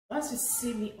Once you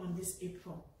see me on this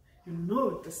apron, you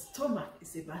know the stomach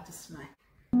is about to smile.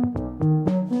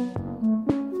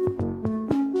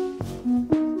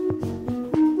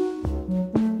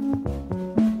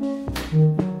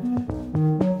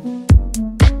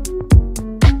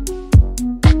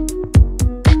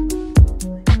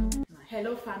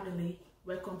 Hello family,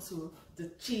 welcome to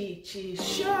the Chichi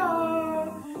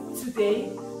show.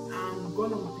 Today I'm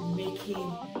gonna be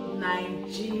making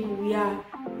Nigeria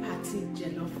party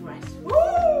jollof rice.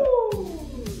 Woo!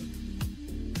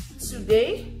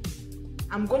 Today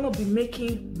I'm gonna be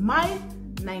making my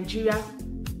Nigeria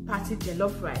party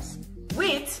jollof rice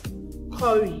with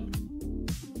curry,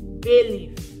 bay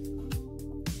leaf,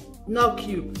 nut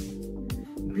cube,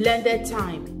 blended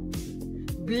thyme,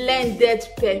 blended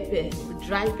pepper,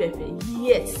 dry pepper,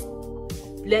 yes,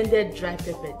 blended dry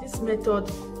pepper. This method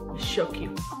will shock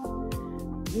you.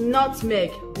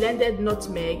 Nutmeg, blended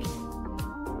nutmeg,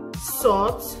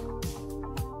 salt,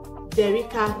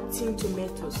 Derica tin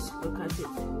tomatoes. Look at it,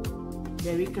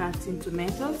 Derica tin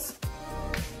tomatoes,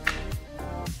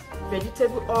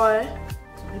 vegetable oil.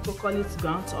 Some people call it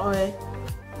ground oil.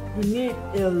 You need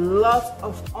a lot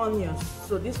of onions.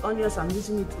 So these onions I'm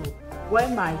using it to boil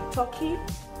my turkey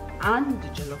and the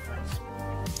jollof rice.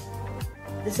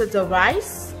 This is the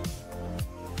rice,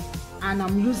 and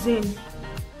I'm using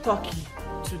turkey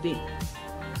today.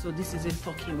 So this is a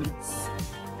turkey wings.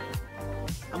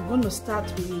 I'm going to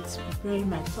start with preparing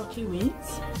my turkey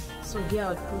wings. So here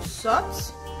I'll put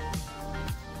salt,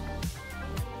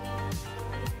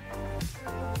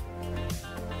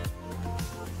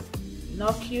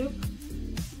 nut cube,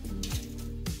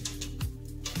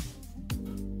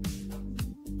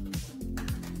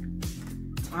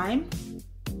 thyme.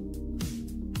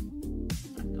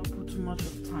 Don't put too much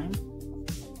of thyme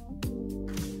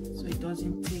so it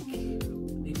doesn't take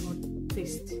the good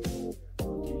taste of the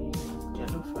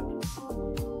jollof rice.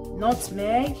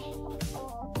 Nutmeg,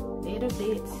 little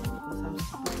bit because I'm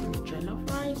putting the jollof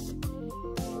rice.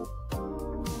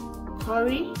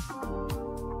 Curry,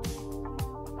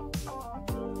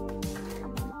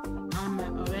 and I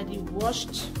already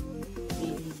washed.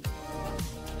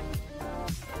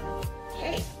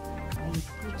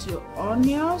 Put your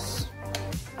onions.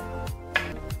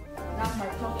 Now my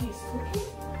turkey is cooking.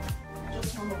 I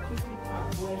just want to quickly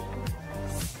parboil rice.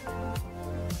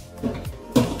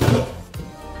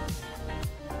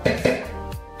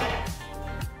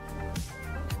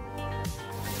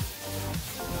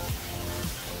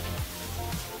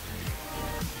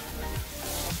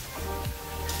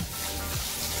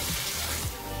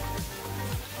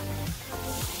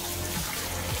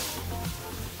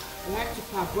 I like to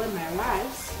parboil my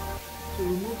rice to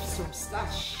remove some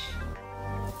starch.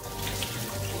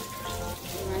 The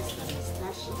rice that is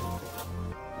starchy,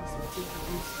 this will take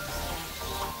away some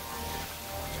starch.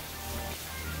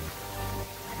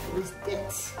 With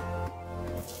that,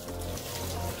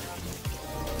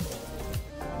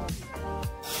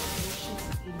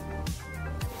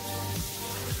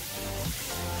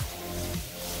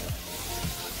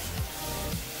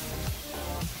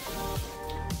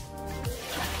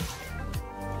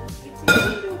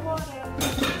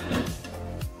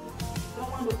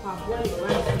 parboil your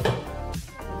rice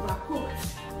overcooked.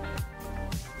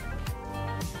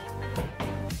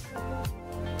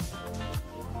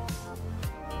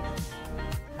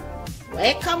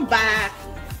 Welcome back.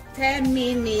 10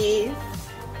 minutes.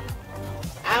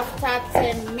 After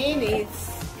 10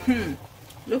 minutes,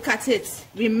 look at it.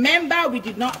 Remember, we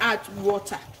did not add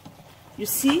water. You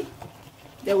see,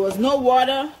 there was no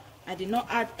water. I did not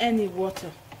add any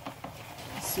water.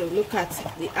 So look at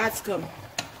the outcome.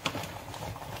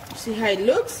 See how it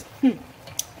looks?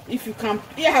 If you can,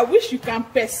 yeah, I wish you can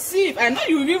perceive. I know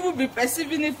you will even be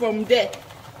perceiving it from there.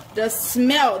 The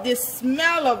smell of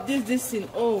this thing.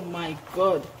 Oh my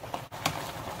God!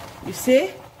 You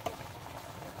see,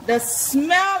 the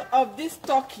smell of this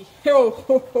turkey.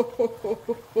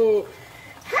 Oh,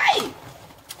 hi!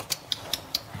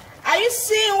 Are you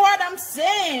seeing what I'm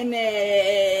saying?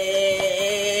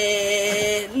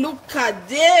 Look at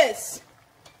this.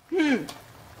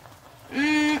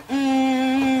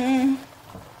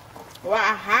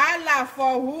 Wahala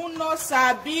for who no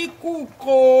sabi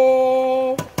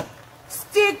cook.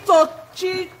 Stick to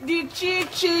the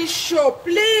Chichi show,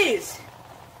 please.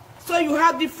 So you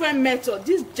have different methods.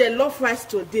 This jollof rice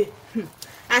today,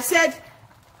 I said,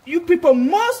 you people,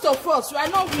 most of us, I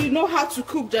know we know how to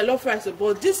cook jollof rice,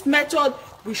 but this method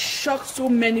will shock so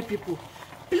many people.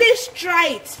 Please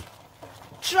try it.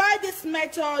 Try this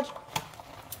method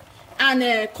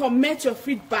and comment your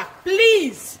feedback,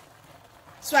 please.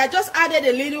 So I just added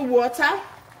a little water,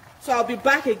 so I'll be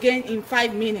back again in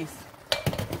 5 minutes.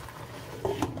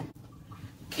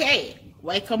 Okay,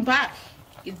 welcome back.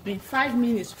 It's been 5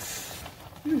 minutes.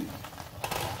 Woo,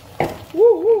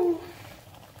 woo.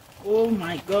 Oh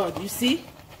my God, you see?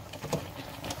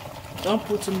 Don't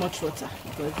put too much water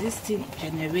because this thing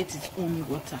generates its own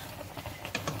water.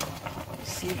 You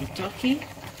see the turkey?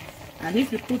 And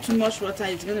if you put too much water,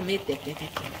 it's gonna make teke teke.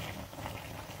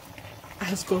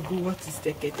 Ask Google what is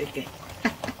teke teke.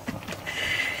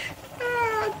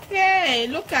 Okay,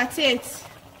 look at it.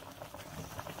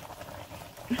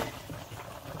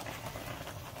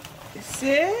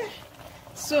 See?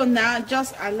 So now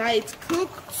just allow it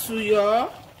cook to your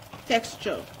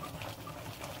texture.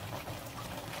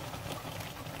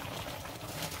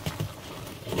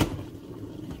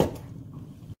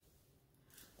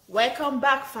 Welcome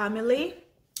back, family.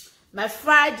 My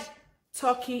fried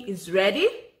turkey is ready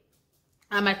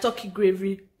and my turkey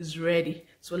gravy is ready.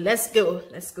 So let's go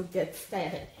get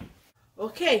started.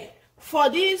 Okay,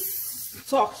 for this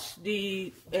sauce,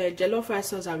 the jollof rice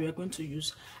sauce that we are going to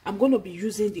use, I'm going to be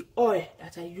using the oil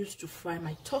that I used to fry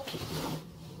my turkey.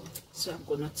 So I'm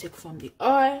going to take from the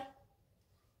oil.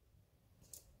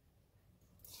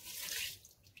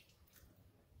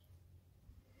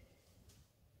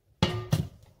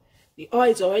 The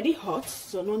oil is already hot,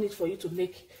 so no need for you to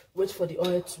wait for the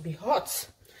oil to be hot.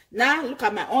 Now look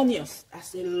at my onions.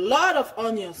 That's a lot of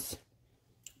onions.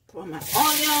 Put my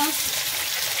onions.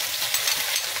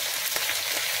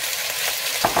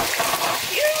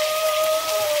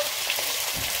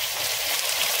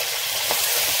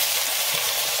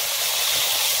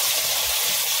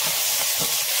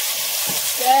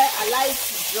 Allow it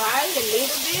to dry a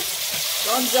little bit.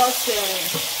 Don't just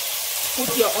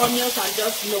put your onions and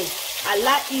just know.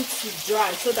 Allow it to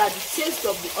dry so that the taste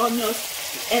of the onions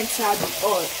enter the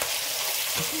oil.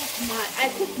 I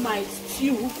cook my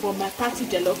stew for my party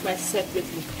jollof rice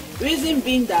separately. Reason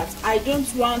being that I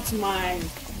don't want my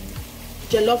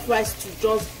jollof rice to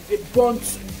just be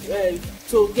burnt,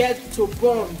 to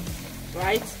burn,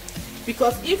 right?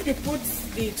 Because if you put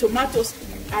the tomatoes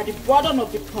at the bottom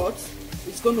of the pot,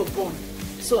 it's going to burn.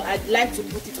 So I'd like to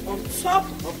put it on top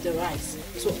of the rice.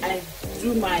 So I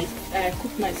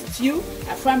cook my stew,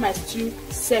 I fry my stew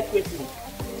separately.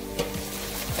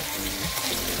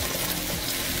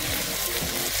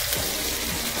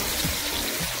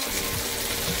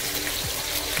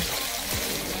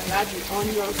 Allow the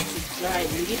onions to dry a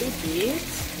little bit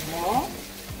more.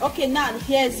 Okay, now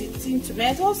here's the tin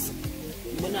tomatoes.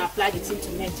 I'm going to apply the tin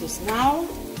tomatoes now.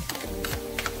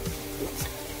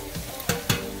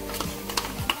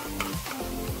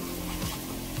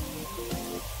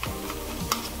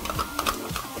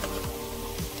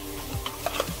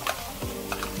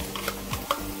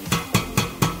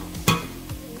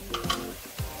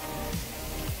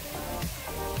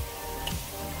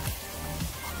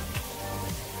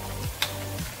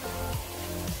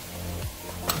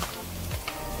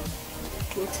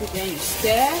 Then you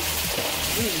stir.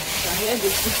 You can hear the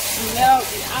smell,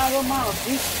 the aroma of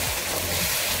this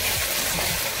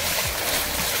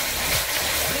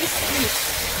fish.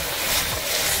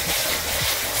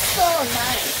 So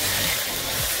nice.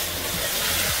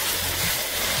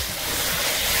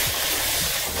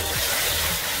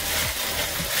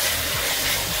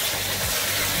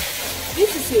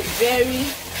 This is a very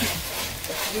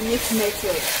unique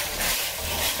method.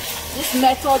 This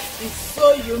method is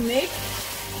so unique.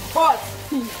 But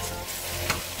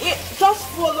just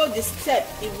follow the step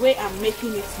the way I'm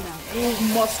making it now. You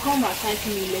must come and thank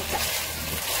me later.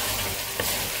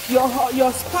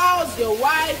 Your spouse, your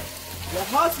wife, your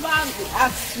husband will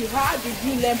ask you, how did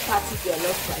you learn party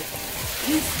jollof rice?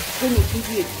 This is going to give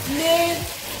you a plain,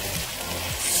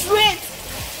 straight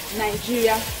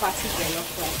Nigerian party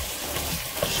jollof rice.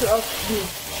 Trust me.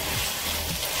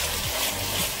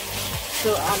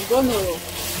 So I'm going to,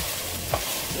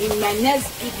 in my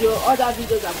next video, other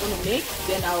videos I'm going to make,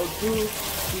 then I'll do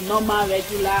the normal,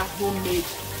 regular, homemade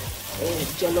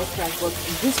jollof rice. But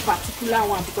in this particular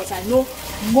one, because I know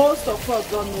most of us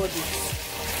don't know this,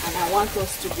 and I want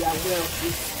us to be aware of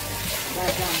this,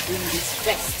 that's why I'm doing this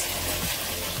first.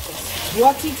 Because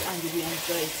watch it and you will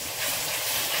enjoy it.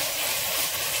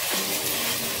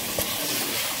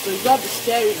 So you got the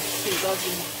stirring so it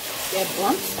doesn't get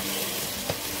burnt.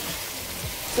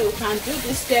 So we can do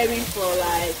this stirring for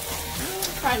like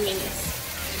 5 minutes.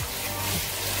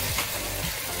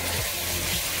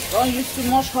 Don't use too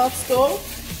much hot stove,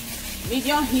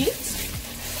 medium heat,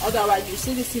 otherwise you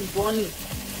see this thing burning.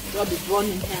 You'll be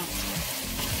burning here,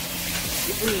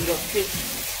 even in your face.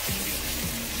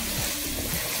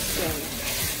 So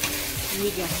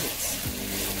medium heat.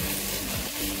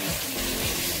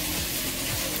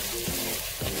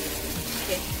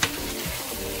 Okay.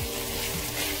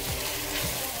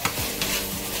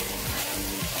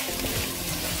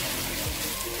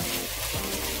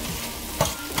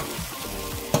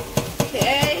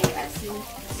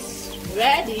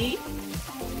 ready,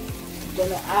 I'm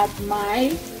gonna add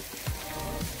my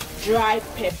dry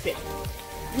pepper,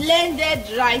 blended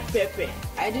dry pepper.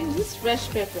 I didn't use fresh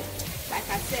pepper. Like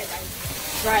I said,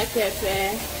 dry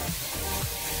pepper,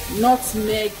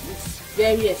 nutmeg is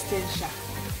very essential.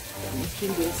 I'm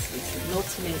making this with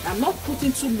nutmeg. I'm not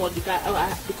putting too much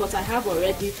because I have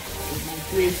already in my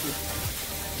gravy.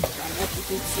 So I'm not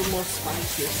putting too much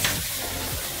spices.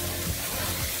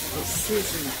 The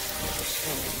seasoning.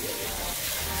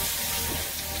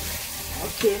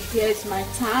 Okay, here's my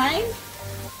thyme.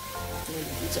 A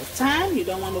bit of thyme. You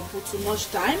don't want to put too much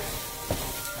thyme.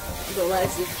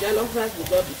 Otherwise, the jollof rice will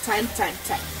just be time.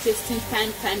 Tasting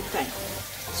time.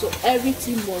 So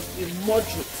everything must be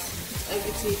moderate.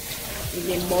 Everything in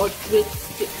a moderate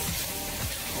state.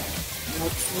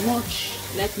 Not much.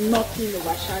 Let nothing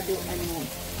overshadow anyone.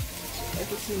 So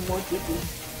everything moderate.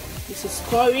 This is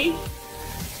curry.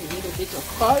 A little bit of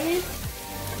curry.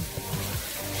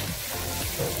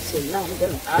 So now I'm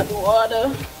gonna add water.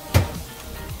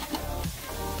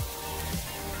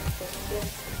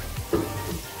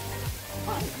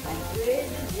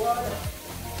 Water.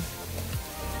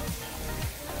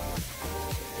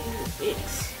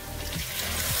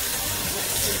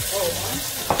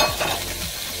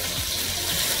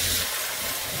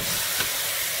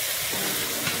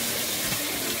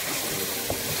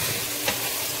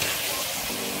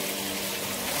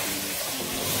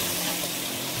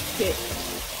 Okay,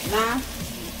 now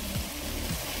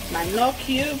my nut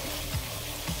cube.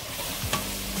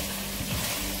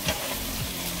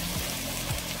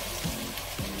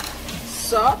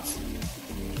 Salt,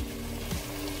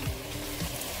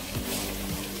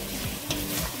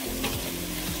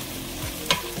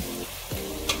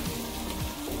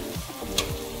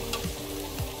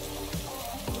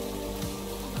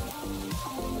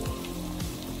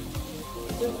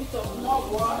 a bit of more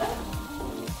water.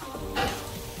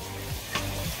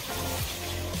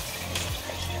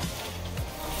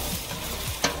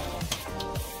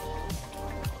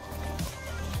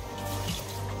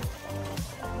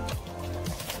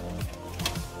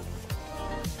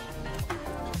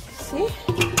 See,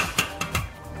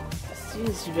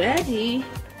 this is ready.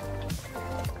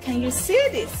 Can you see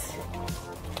this?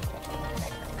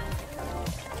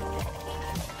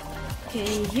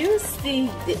 Can you see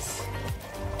this?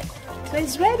 So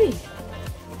it's ready.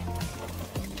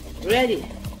 Ready.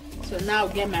 So now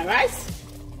get my rice.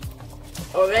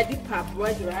 Already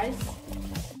parboiled rice.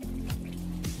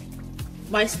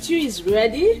 My stew is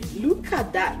ready. Look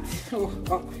at that.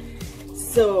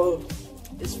 So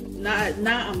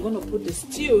now I'm gonna put the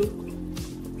stew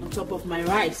on top of my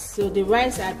rice. So the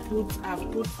rice I've put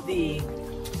the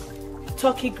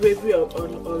turkey gravy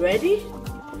on already.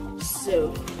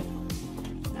 So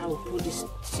I will put the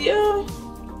stew.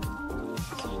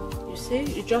 You see,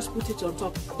 you just put it on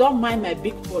top. Don't mind my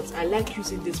big pot. I like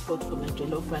using this pot for my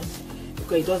jollof rice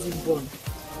because it doesn't burn.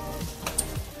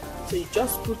 So you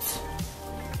just put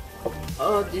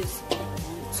all this on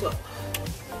top.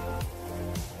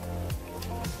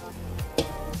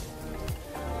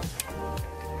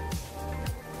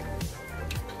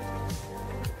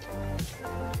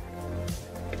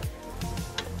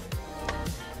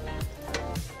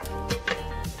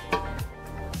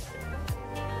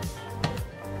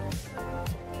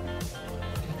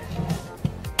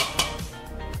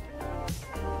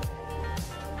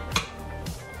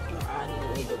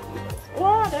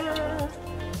 Water.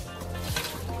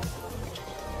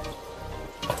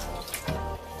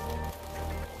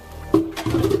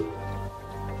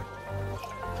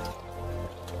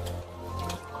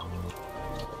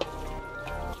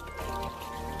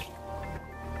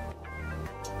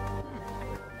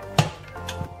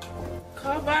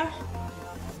 Cover.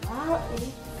 Now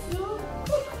it's soup.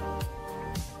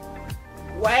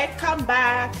 Welcome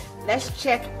back. Let's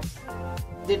check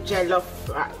the jollof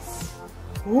rice.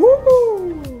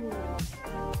 Woo!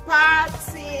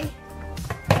 Party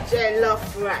jollof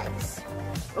rice.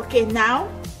 Okay, now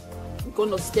I'm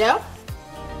gonna stir,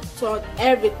 turn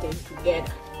everything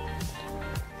together.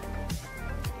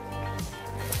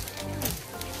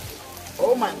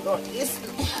 Oh my God, this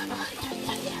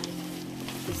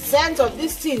the scent of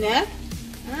this thing, eh?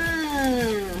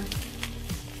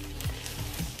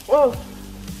 Oh,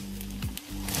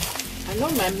 I know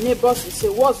my neighbors will say,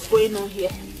 what's going on here?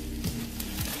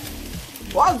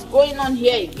 What's going on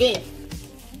here again?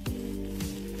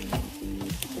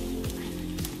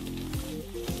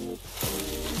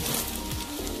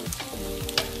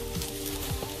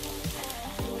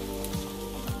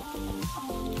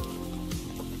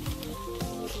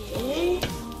 Okay.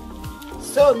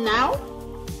 So now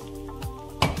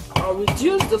I'll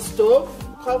reduce the stove,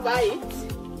 cover it.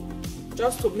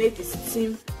 just to make the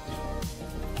steam,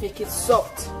 make it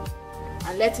soft,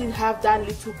 and let it have that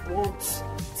little burnt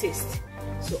taste.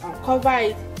 So I'll cover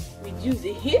it, reduce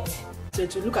the heat, so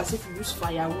it will look as if you use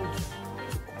firewood to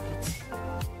cook it.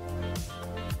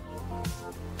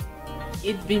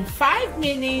 It's been 5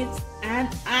 minutes and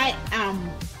I am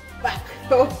back.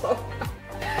 Oh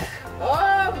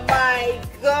my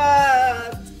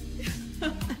God!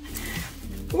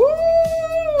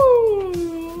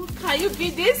 Ooh, can you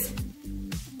beat this?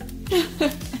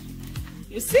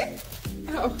 You see?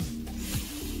 Oh.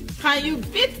 Can you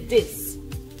beat this?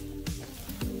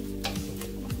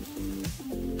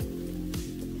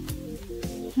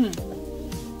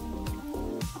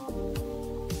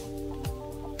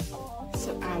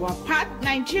 So our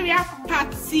Nigeria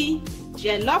Party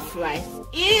Jollof Rice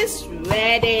is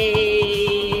ready.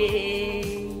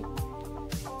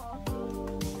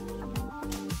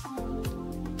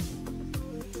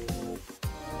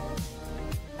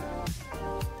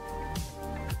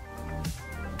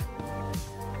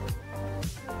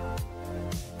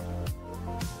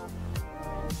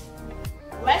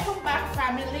 Welcome back,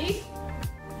 family.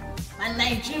 My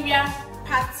Nigeria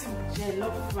Party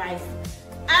Jollof Rice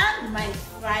and my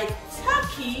fried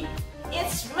turkey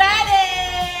is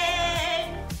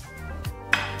ready.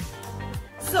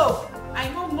 So I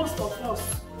know most of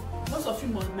you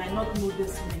might not know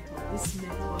this method. This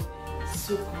method is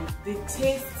so good. The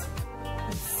taste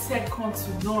is second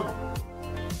to none.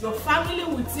 Your family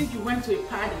will think you went to a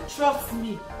party. Trust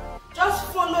me. Just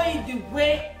follow it the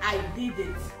way I did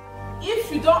it.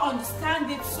 If you don't understand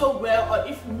it so well, or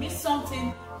if you miss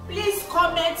something, please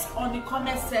comment on the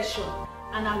comment section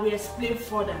and I will explain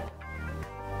further.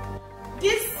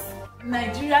 This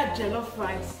Nigeria jollof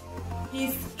rice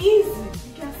is easy.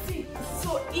 You can see it's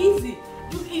so easy.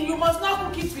 You must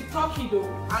not cook it with turkey though.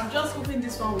 I'm just cooking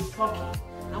this one with turkey.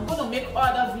 I'm going to make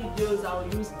other videos. I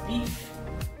will use beef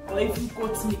or even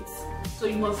goat meat. So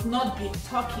you must not be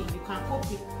turkey. You can cook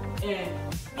with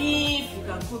beef, you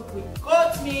can cook with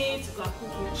goat meat, you can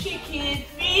cook with chicken,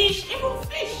 fish, even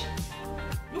fish.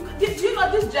 Do you know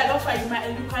this jollof rice? You can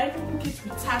even cook it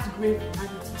with tart gravy and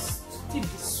it will still be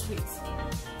sweet.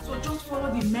 So just follow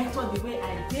the method the way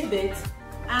I did it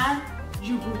and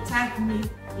you will thank me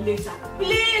later.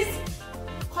 Please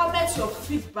comment your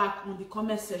feedback on the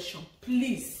comment section,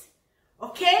 please.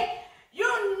 Okay?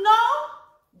 You know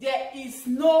there is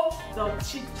no the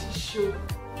Chichi show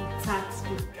without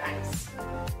you guys.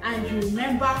 And you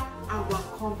remember our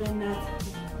covenant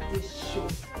in this show.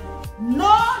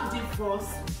 No divorce,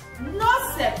 no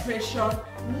separation,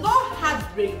 no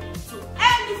heartbreak to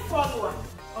any follower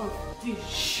of this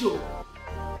show.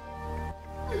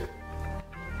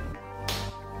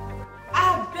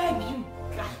 I beg you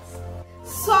guys,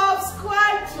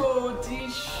 subscribe to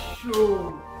this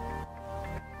show.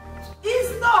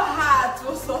 It's not hard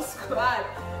to subscribe.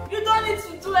 You don't need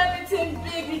to do anything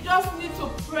big. You just need to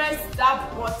press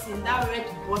that button, that red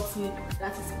button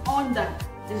that is under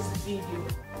this video.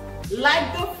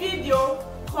 Like the video,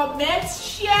 comment,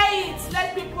 share it.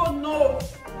 Let people know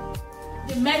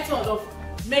the method of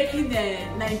making a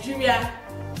Nigerian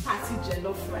party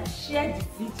jollof rice. Share the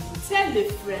video. Tell a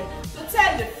friend, to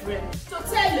tell a friend, to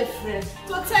tell a friend,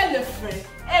 to tell a friend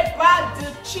about the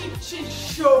Chichi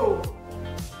show.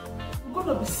 We're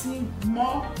going to be seeing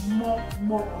more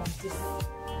of this.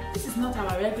 This is not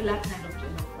our regular kind of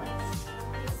jollof rice.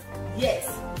 Yes,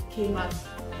 it came out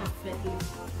perfectly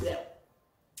well.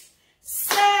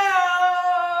 So,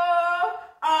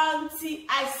 until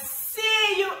I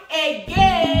see you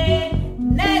again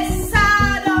next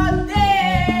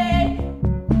Saturday.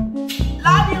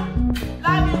 Love you,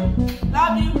 love you,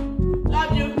 love you,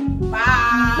 love you.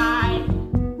 Bye.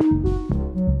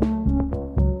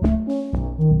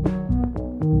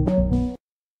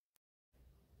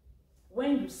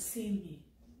 When you see me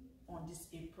on this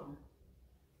apron,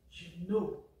 you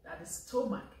know that the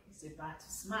stomach is about to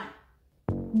smile.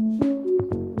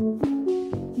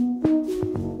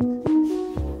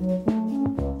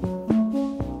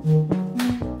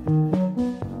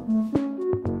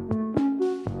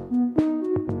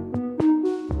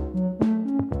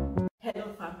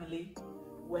 Hello family,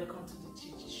 welcome to the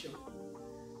Chichi show.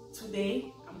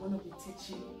 Today I'm going to be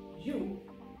teaching you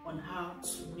on how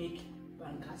to make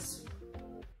Banga Soup.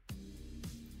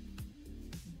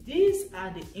 These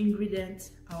are the ingredients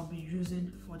I'll be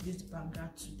using for this banga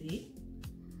today.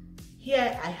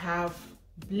 Here I have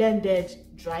blended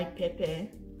dry pepper,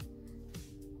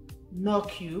 nor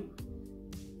cube,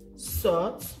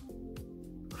 salt,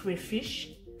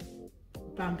 crayfish,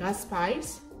 banga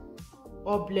spice,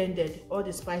 all blended. All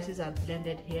the spices are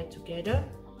blended here together.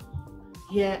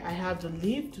 Here I have the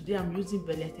leaf. Today I'm using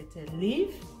beletete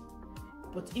leaf,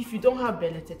 but if you don't have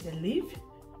beletete leaf,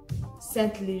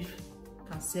 scent leaf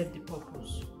can serve the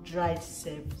purpose. Dried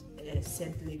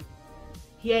scent leaf.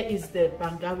 Here is the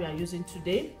banga we are using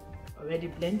today, already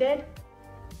blended.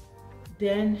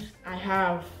 Then I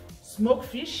have smoked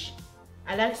fish.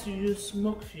 I like to use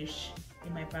smoked fish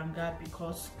in my banga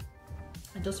because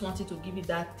I just wanted to give it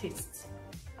that taste.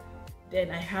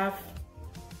 Then I have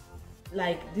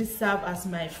like this serve as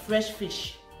my fresh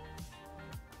fish.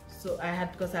 So I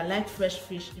had, because I like fresh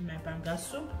fish in my banga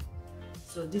soup.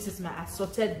 So this is my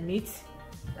assorted meat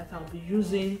that I'll be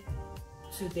using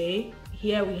today.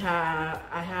 Here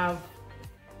I have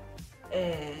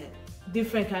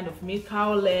different kind of meat,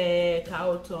 cow leg,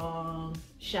 cow tongue,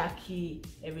 shaki,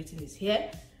 everything is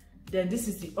here. Then this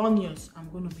is the onions I'm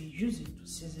going to be using to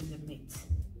season the meat.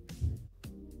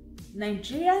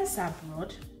 Nigerians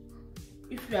abroad,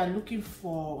 if you are looking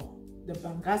for the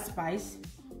banga spice,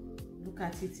 look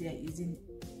at it here. It's in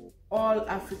all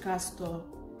Africa store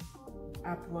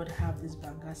abroad have this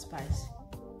banga spice.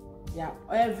 Yeah,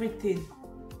 everything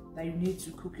that you need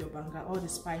to cook your banga, all the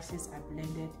spices are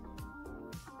blended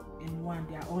in one.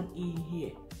 They are all in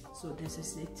here. So this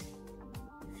is it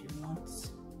if you want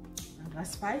banga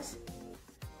spice.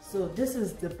 So this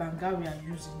is the banga we are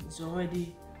using. It's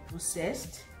already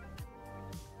processed.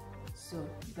 So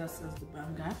this is the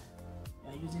banga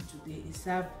we are using today. It's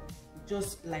served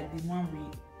just like the one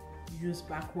we use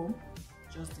back home,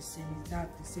 just the same. It has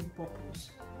the same purpose.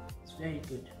 It's very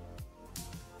good.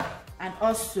 And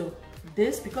also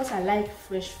this, because I like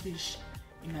fresh fish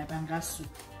in my banga soup,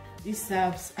 this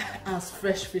serves as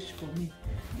fresh fish for me.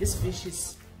 This fish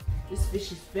is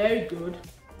very good.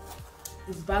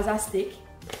 It's baza steak,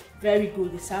 very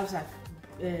good. It serves as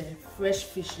fresh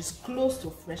fish. It's close to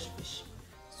fresh fish.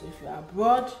 So if you're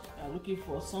abroad, you're looking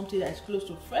for something that is close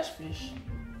to fresh fish,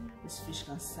 this fish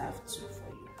can serve too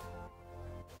for you.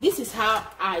 This is how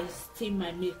I steam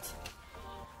my meat.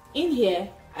 In here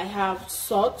I have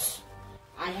salt,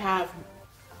 I have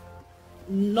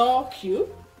nor cube,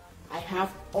 I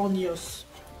have onions,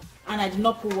 and I did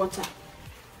not put water,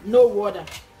 no water.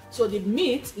 So the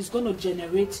meat is going to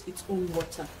generate its own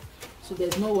water. So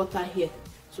there's no water here.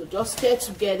 So just stir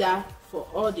together for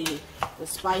all the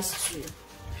spice to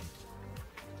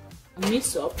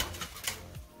mix up.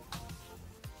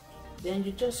 Then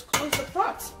you just close the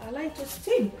pot. I like to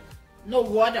steam, no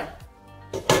water.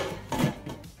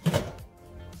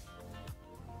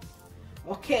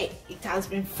 Okay, it has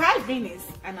been 5 minutes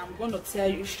and I'm going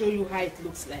to show you how it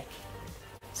looks like.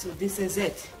 So this is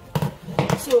it.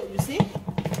 So you see,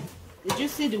 did you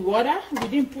see the water? We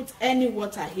didn't put any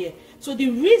water here. So the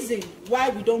reason why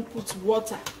we don't put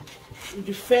water in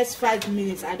the first 5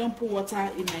 minutes, I don't put water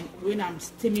in when I'm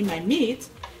steaming my meat,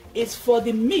 is for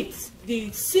the meat,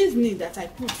 the seasoning that I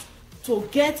put to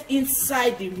get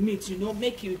inside the meat, you know,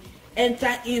 make you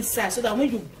enter inside, so that when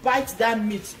you bite that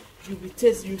meat,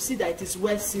 you see that it is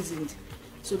well seasoned.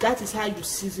 So that is how you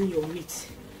season your meat.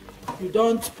 You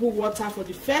don't put water for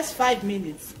the first 5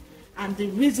 minutes, and the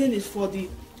reason is for the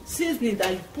seasoning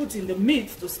that you put in the meat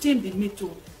to steam the meat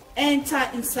to enter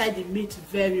inside the meat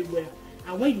very well.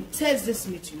 And when you taste this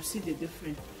meat, you see the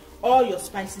difference. All your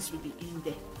spices will be in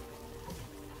there.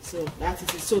 So that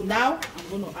is it. So now I'm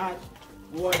going to add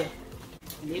water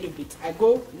a little bit. I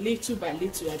go little by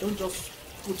little. I don't just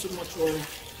put too much water.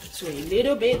 So a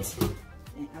little bit,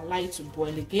 and allow it to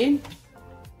boil again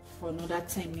for another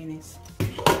 10 minutes.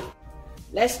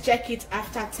 Let's check it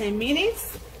after 10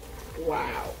 minutes.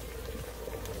 Wow.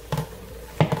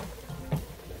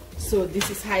 So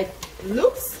this is how it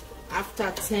looks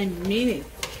after 10 minutes.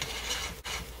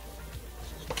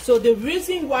 So the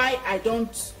reason why I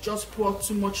don't just pour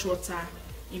too much water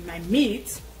in my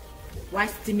meat while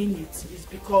steaming it is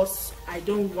because I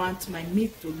don't want my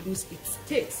meat to lose its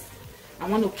taste. I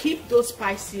want to keep those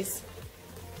spices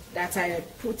that I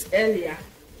put earlier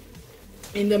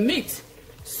in the meat.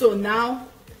 So now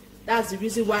that's the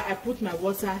reason why I put my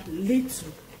water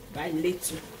little by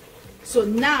little. So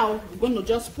now we're going to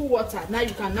just put water. Now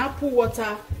you can now put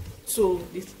water to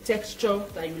the texture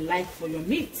that you like for your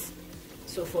meat.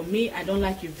 So for me, I don't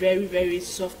like a very, very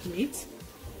soft meat,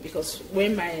 because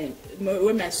when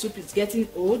my soup is getting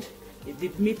old,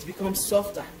 the meat becomes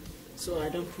softer. So I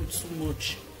don't put too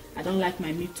much. I don't like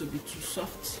my meat to be too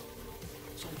soft.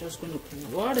 So I'm just going to put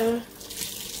water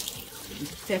to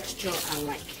the texture I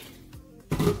like.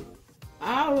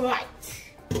 Alright.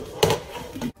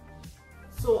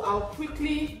 So I'll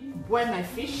quickly boil my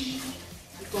fish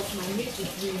because my meat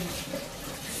will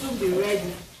soon be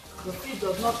ready. The fish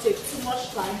does not take too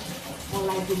much time,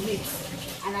 unlike the meat.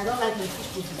 And I don't like my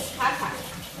fish to be scattered,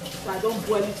 so I don't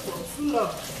boil it for too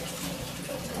long.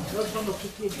 I'm just going to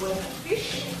quickly boil my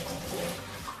fish.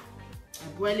 I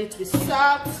boil it with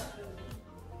salt,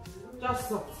 just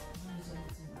salt.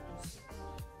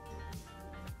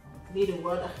 Little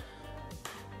water.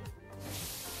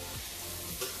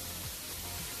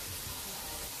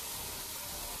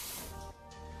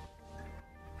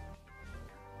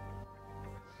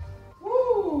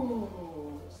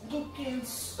 Looking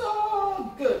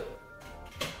so good.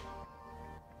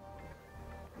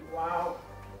 Wow.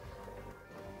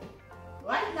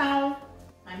 Right now,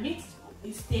 my meat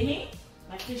is steaming,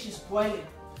 my fish is boiling.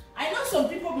 I know some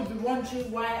people will be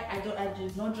wondering why I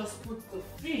did not just put the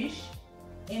fish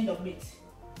in the meat.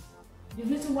 The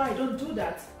reason why I don't do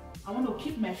that, I want to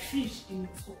keep my fish in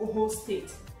its whole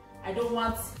state. I don't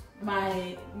want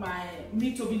my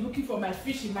meat to be looking for my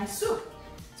fish in my soup,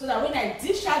 so that when I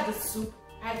dish out the soup,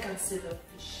 I can see the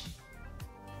fish.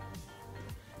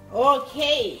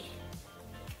 Okay,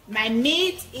 my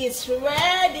meat is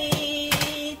ready.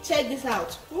 Check this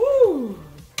out. Woo!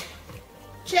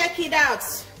 Check it out.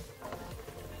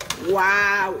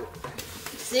 Wow.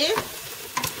 See?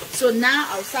 So now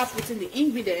I'll start putting the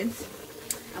ingredients.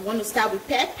 I'm going to start with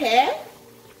pepper.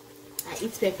 I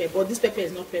eat pepper, but this pepper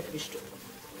is not pepperish too.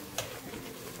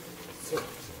 So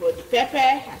put the pepper,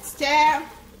 I stir.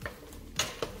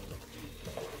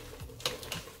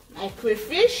 My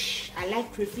crayfish, I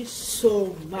like crayfish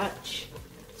so much,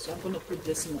 so I'm going to put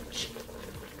this much.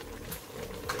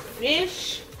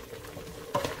 Fish.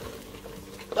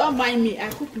 Don't mind me, I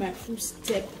cook my food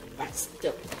step by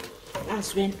step.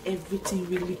 That's when everything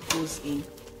really goes in.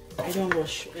 I don't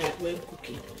rush when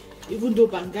cooking. Even though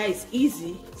banga is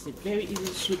easy, it's a very easy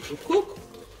soup to cook,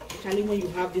 especially when you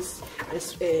have this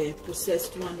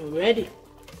processed one already.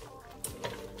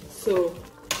 So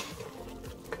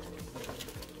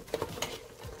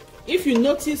if you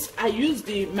notice, I use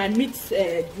my meat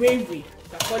gravy,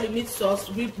 I call it meat sauce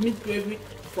with meat gravy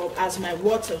as my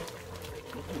water.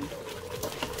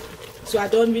 So I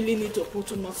don't really need to put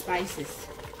too much spices,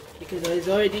 because there is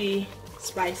already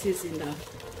spices in the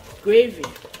gravy.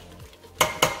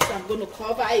 So I'm going to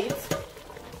cover it,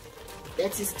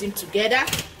 let it steam together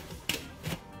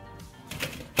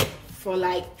for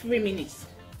like 3 minutes.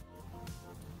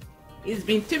 It's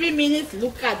been 3 minutes.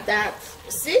 Look at that.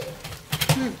 See?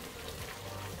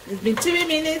 It's been 3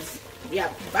 minutes. We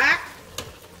are back.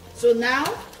 So now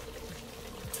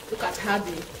look at how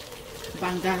the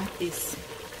banga is.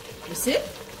 You see?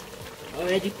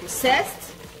 Already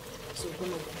processed. So we're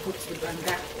going to put the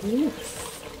banga.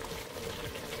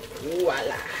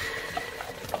 Voila.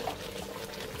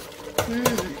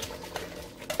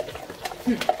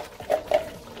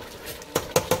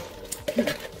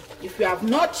 If you have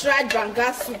not tried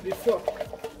Banga Soup before,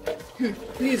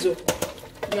 please, you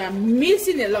are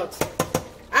missing a lot.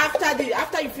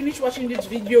 After you finish watching this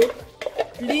video,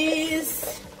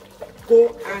 please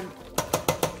go and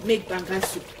make Banga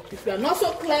Soup. If you are not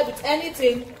so clear with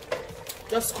anything,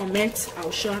 just comment.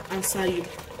 I'll sure answer you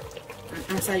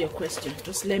and answer your question.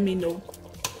 Just let me know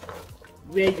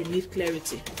where you need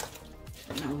clarity,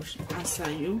 and I will answer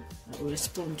you. I will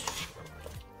respond.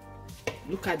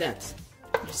 Look at that.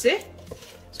 You see?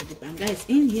 So the banga is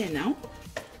in here now.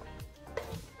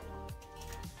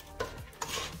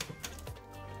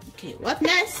 Okay, what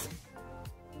next?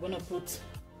 I'm gonna put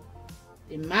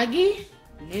the Maggi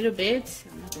a little bit.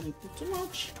 I'm not gonna put too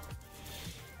much.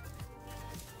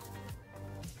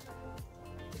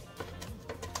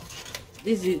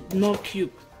 This is no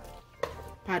cube,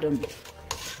 pardon me.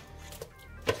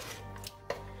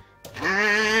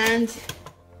 And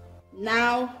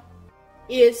now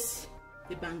is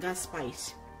the banga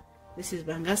spice. This is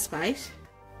banga spice.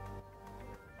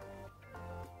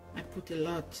 I put a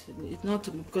lot. It's not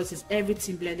because it's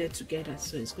everything blended together,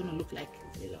 so it's gonna look like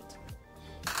a lot.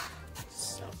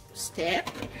 So stir.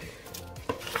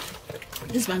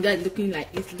 This banga is looking like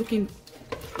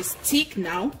it's thick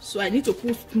now, so I need to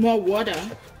put more water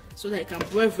so that it can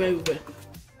boil very well.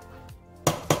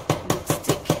 It's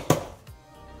thick,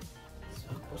 so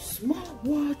I put small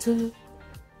water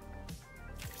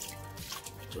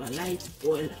to allow it to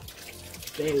boil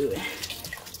very well.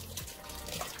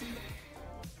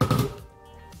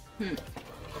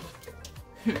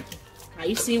 Are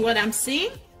you seeing what I'm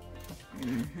seeing?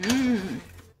 You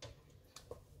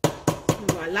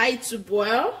allow it to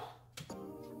boil.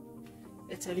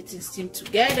 Let everything steam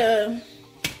together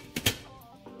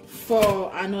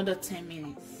for another 10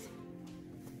 minutes.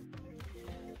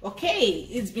 Okay,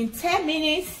 it's been 10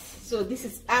 minutes, so this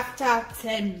is after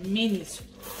 10 minutes.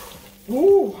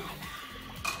 Ooh,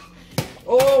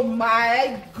 Oh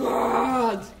my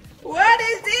God! What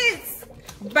is this?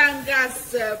 Banga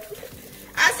Soup.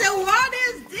 I said, what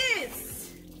is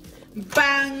this?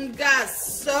 Banga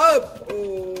Soup.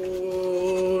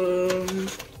 Oh.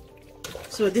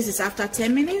 So this is after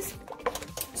 10 minutes.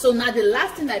 So now the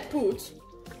last thing I put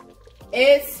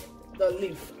is the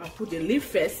leaf. I'll put the leaf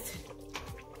first.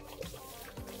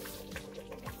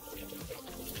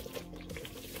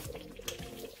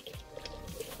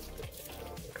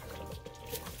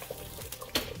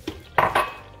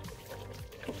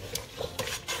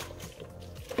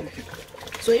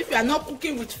 So if you are not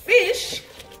cooking with fish,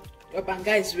 your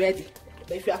banga is ready.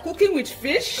 But if you are cooking with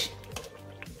fish,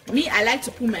 me, I like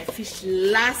to put my fish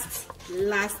last.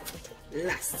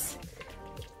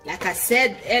 Like I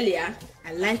said earlier,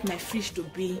 I like my fish to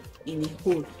be in a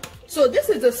hole. So this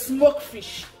is the smoked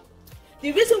fish.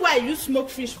 The reason why I use smoked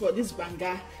fish for this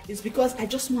banga is because I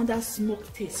just want that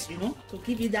smoked taste, you know, to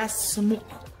give you that smoke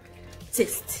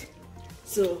taste.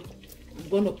 So I'm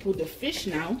going to put the fish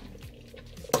now.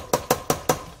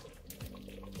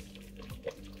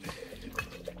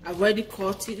 I've already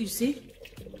cut it, you see.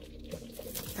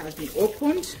 It has been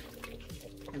opened.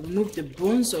 I removed the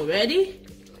bones already.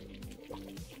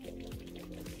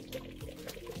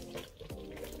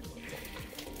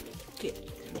 Okay,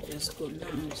 just go now.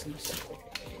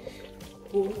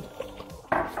 Oh.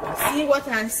 See what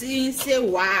I'm seeing? Say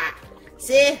wow.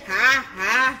 Say ha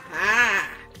ha ha.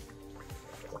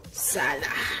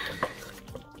 Salah.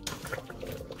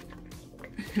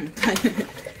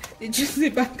 Did you see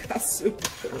Banga Soup?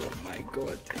 Oh my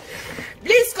God.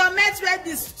 Please comment where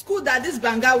this school that this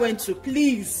banga went to.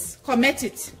 Please comment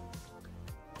it.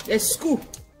 The school.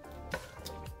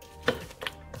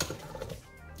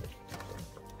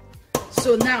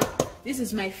 So now this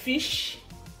is my fish.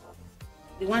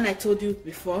 The one I told you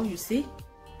before, you see?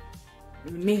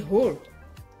 It remain whole.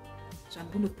 So I'm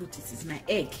going to put it. It's my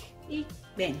egg.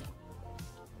 Then.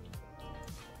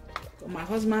 So my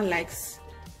husband likes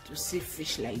to see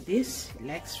fish like this. He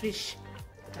likes fish.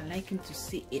 I like him to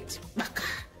see it.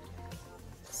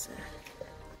 So,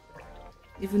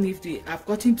 even if I've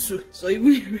gotten two, so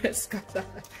even if we scatter,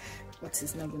 but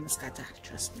it's not going to scatter,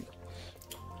 trust me.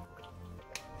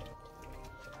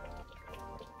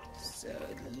 So,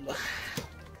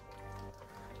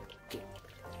 okay,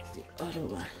 the other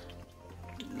one.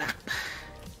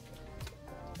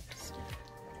 So,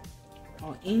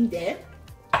 all in there.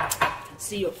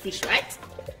 See your fish, right?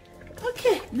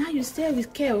 Okay, now you stir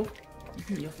with care.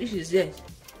 Your fish is there.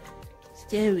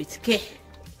 Stir with care.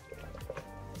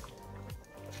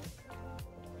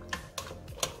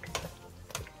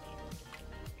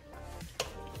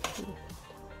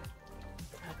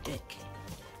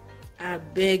 I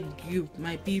beg you,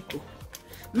 my people,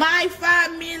 my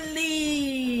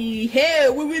family. Hey,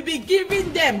 we will be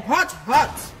giving them hot.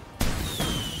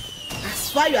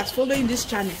 As far as following this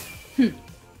channel,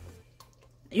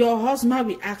 your husband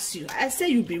will ask you. I say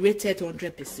you'll be rated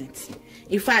 100%.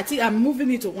 In fact, I think I'm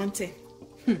moving it to 110.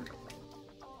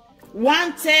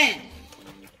 110.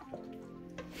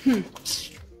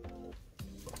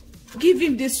 Give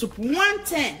him this soup.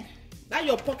 110. That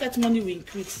your pocket money will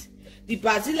increase. The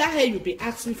Brazilian hair you'll be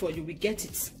asking for, you will get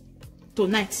it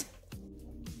tonight.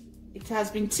 It has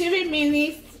been 3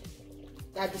 minutes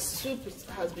that the soup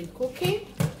has been cooking.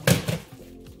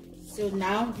 So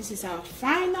now this is our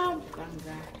final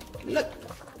banga. Look,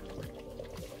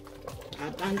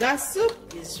 our banga soup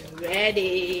is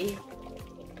ready.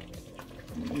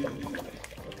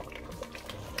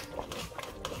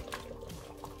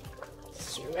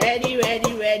 It's ready,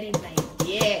 my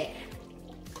dear.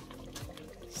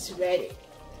 It's ready.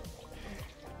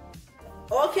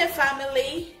 Okay,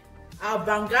 family, our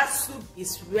banga soup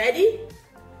is ready.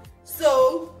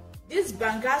 So this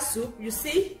banga soup, you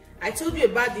see, I told you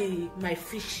about my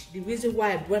fish. The reason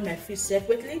why I boil my fish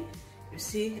separately, you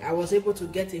see, I was able to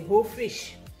get a whole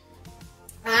fish.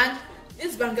 And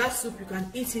this banga soup, you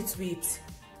can eat it with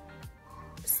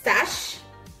starch,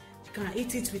 you can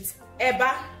eat it with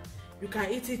eba, you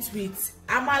can eat it with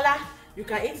amala, you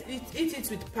can eat it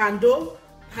with pando,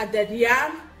 pounded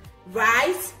yam,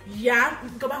 rice, yam.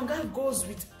 Banga goes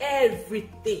with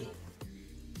everything.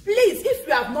 Please, if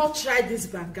you have not tried this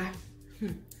banga,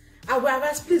 I will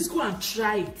advise, please go and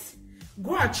try it.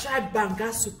 Go and try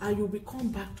banga soup and you will come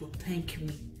back to thank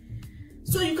me.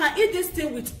 So you can eat this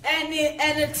thing with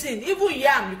anything, even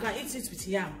yam. You can eat it with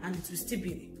yam and it will still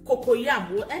be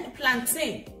cocoyam or any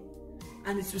plantain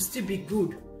and it will still be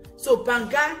good. So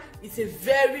banga is a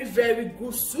very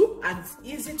good soup and it's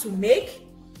easy to make.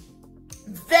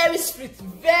 Very sweet,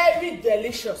 very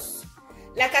delicious.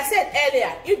 Like I said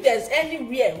earlier, if there's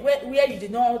anywhere where you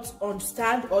did not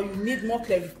understand or you need more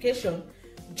clarification,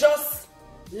 just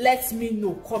let me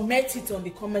know. Comment it on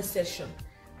the comment section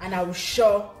and I will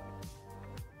sure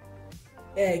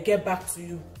get back to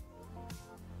you.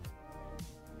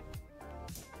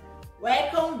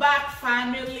 Welcome back,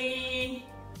 family.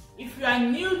 If you are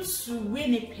new to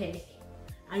Winnipeg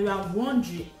and you are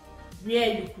wondering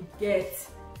where you could get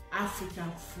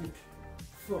African food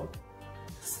from,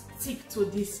 stick to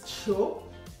this show.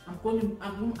 I'm going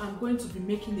to be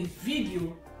making a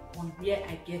video on where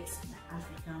I get my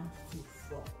African food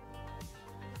from.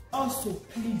 Also,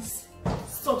 please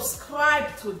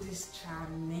subscribe to this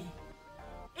channel.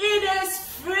 It is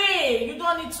free. You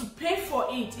don't need to pay for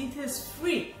it. It is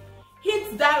free.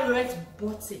 Hit that red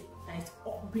button that is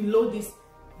up below this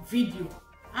video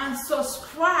and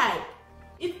subscribe.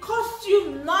 It costs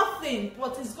you nothing,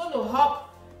 but it's going to help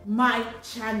my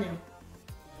channel.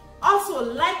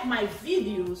 Also, like my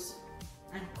videos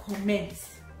and comment.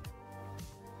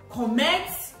 Comment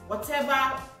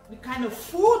whatever the kind of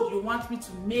food you want me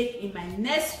to make in my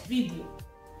next video.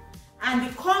 And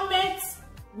the comments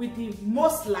with the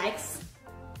most likes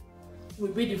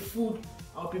will be the food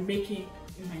I'll be making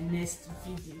in my next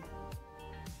video.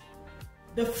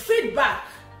 The feedback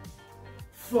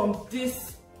from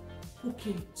this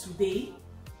cooking today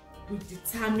will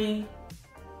determine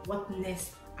what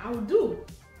next I'll do.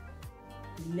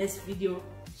 The next video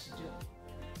to do.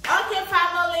 Okay,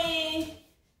 family,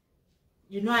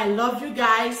 you know I love you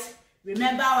guys.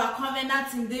 Remember our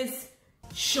covenant in this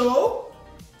show.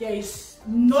 There is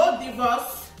no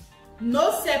divorce,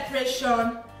 no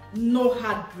separation, no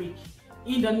heartbreak.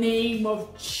 In the name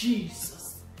of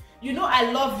Jesus. You know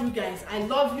I love you guys. I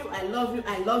love you, I love you,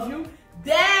 I love you.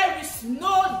 There is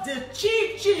no the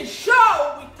Chichi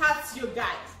show without you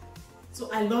guys. So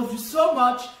I love you so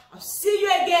much. I'll see you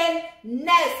again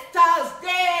next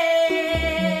Thursday.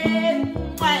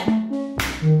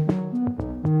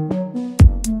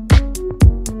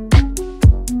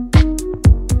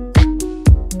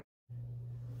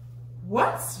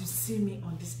 Once you see me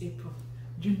on this apron,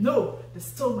 you know the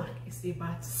stomach is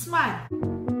about to smile.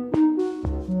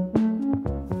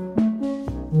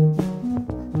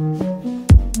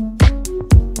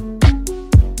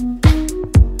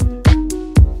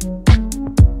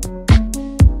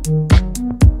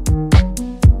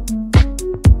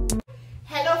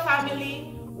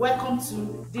 Welcome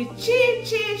to the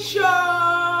Chichi show.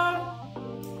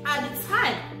 At the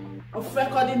time of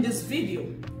recording this video,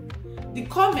 the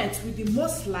comment with the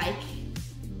most like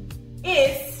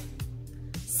is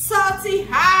salty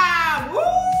ham. Woo!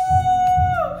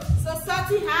 So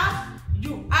salty ham,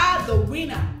 you are the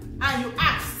winner, and you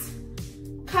asked,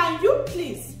 can you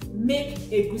please make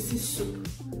Egusi soup?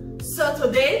 So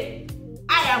today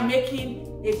I am making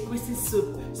Egusi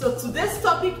soup. So today's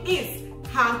topic is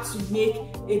how to make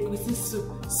Egusi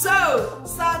soup. So,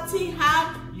 salty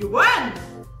ham, you won!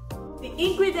 The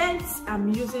ingredients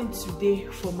I'm using today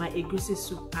for my Egusi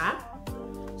soup are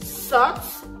salt,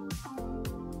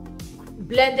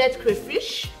 blended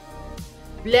crayfish,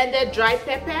 blended dry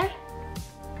pepper,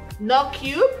 nut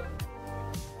cube,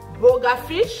 boga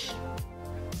fish,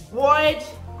 boiled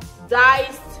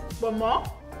diced pomo,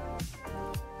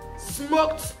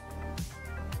 smoked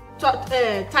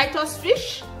Titus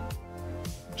fish,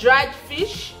 dried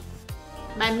fish,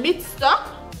 my meat stock,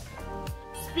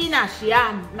 spinach.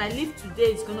 Yeah, my leaf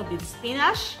today is gonna be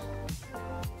spinach,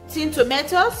 tin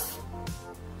tomatoes,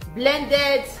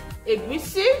 blended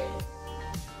egusi,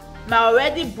 my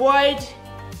already boiled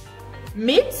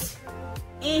meat.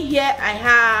 In here I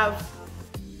have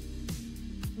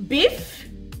beef,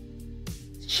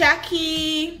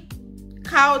 shaki,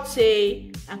 cow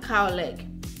tail and cow leg,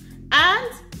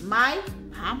 and my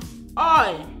palm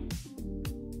oil.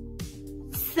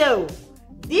 So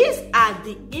these are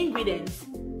the ingredients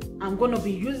I'm going to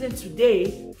be using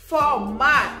today for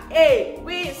my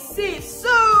Egusi soup.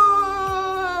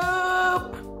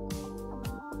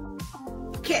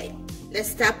 Okay,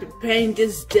 let's start preparing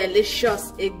this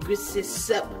delicious Egusi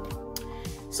soup.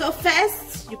 So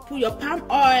first, you put your palm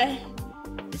oil.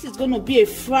 This is going to be a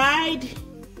fried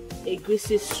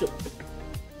Egusi soup.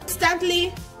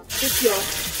 Instantly put your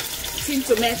tin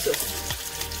tomatoes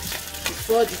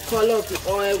before the color of the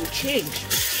oil will change.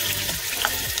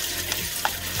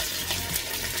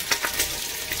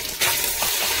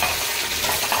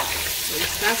 So you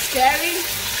start stirring.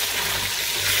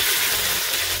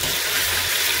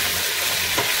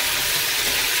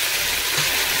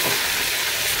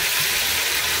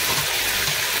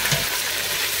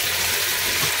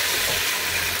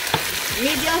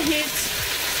 Medium heat.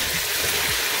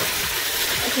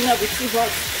 It will not be too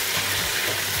hot.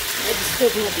 Let the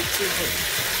stove not be too hot.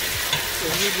 So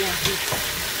medium heat.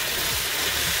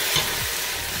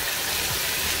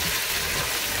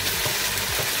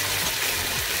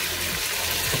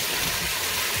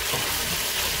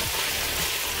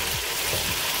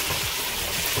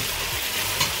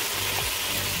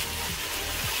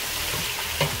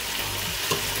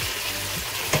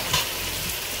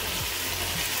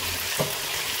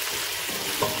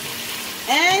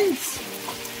 And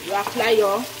you apply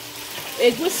your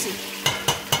egusi.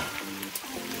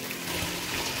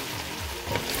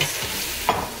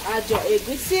 Add your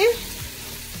egusi.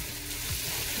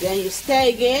 Then you stir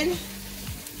again.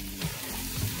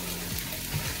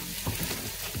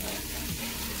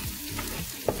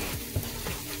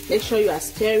 Make sure you are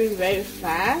stirring very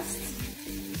fast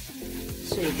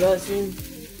so it doesn't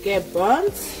get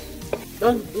burnt.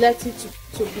 Don't let it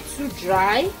to be too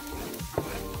dry.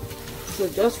 So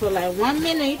just for like 1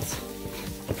 minute.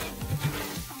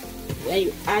 Then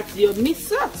you add your meat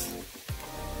sauce.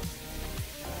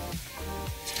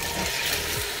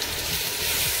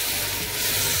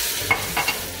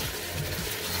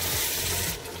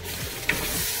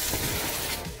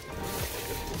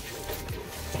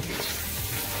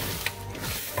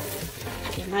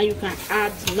 Okay, now you can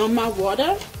add normal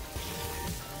water.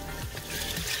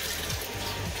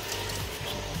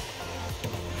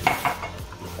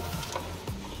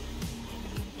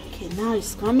 Okay, now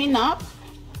it's coming up.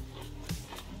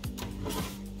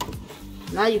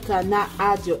 Now you can now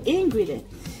add your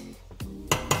ingredients.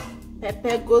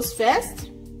 Pepper goes first.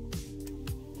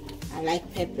 I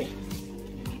like pepper.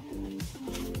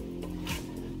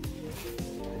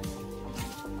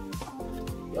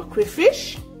 Your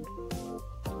crayfish.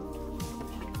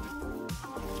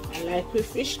 I like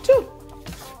crayfish too.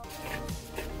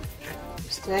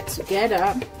 Stir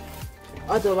together.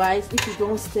 Otherwise, if you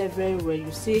don't stir very well,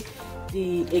 you see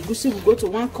the egusi will go to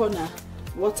one corner,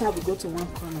 water will go to one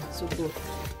corner. So good.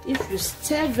 If you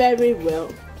stir very well,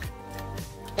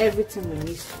 everything will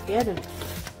mix together.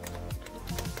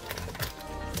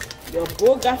 Your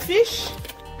banga fish,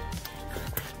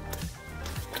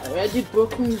 already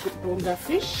broken banga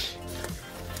fish.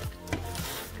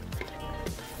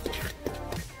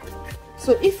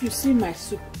 So if you see my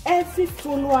soup, every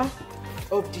follower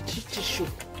of the Chichi show,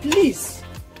 please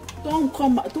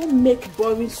don't make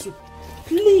boring soup.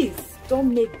 Please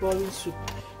don't make boring soup.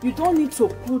 You don't need to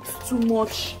put too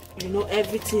much, you know,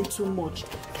 everything too much.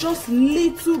 Just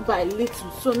little by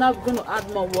little. So now we're going to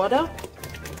add more water.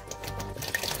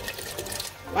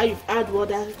 While you add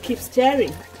water, keep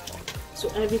stirring so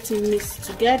everything mixes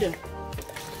together.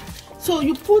 So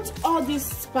you put all these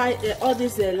spice,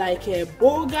 like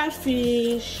banga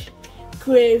fish,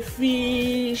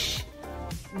 crayfish,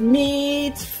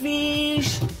 meat,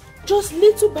 fish, just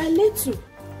little by little.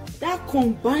 That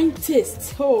combined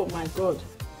taste, oh my God,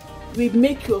 will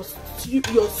make your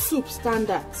soup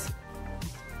stand out.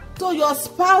 So your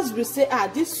spouse will say, ah,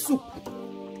 this soup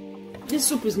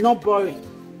is not boring.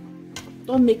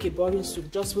 Don't make a boring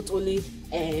soup, just put only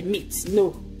meat.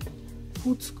 No,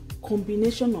 put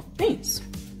combination of things,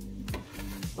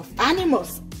 of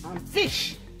animals and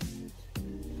fish.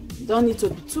 Don't need to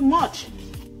be too much.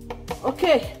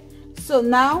 Okay, so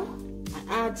now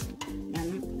I add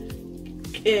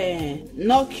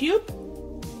nut cube.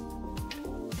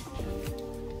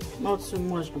 Not too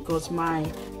much because my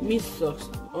meat sauce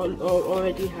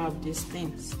already have these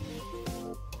things.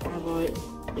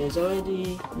 There's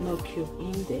already nut cube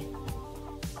in there.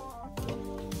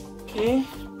 Okay,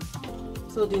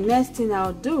 so the next thing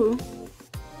I'll do,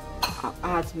 I'll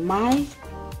add my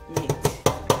meat.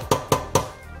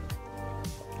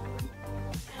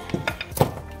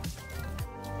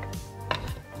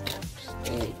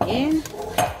 Stir again.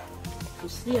 You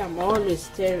see, I'm always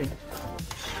stirring.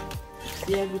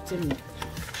 See, everything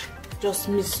just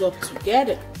mix up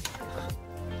together.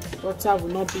 Butter will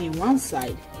not be in one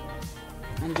side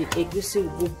and the egusi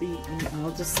will be in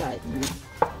another side.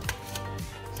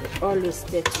 So always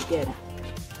stir together.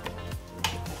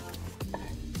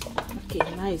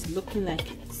 Okay, now it's looking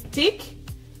like it's thick.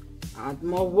 Add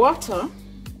more water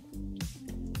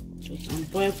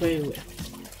and boil very well.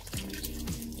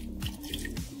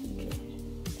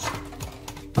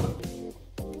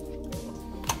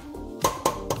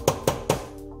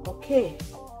 Okay,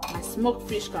 my smoked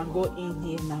fish can go in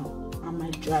here now, and my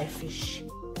dry fish.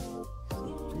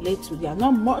 Little, they are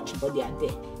not much, but they are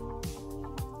there.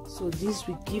 So this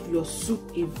will give your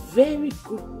soup a very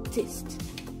good taste.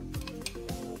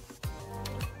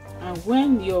 And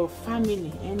when your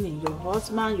family, your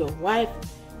husband, your wife,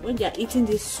 when they are eating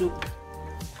this soup,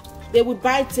 they will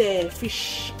bite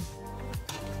fish.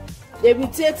 They will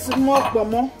take some more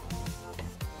bomo.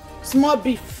 small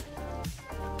beef.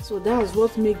 So that's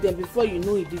what make them, before you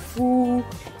know it, the full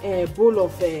bowl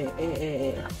of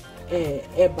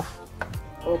eba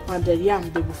or pounded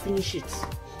yam, they will finish it.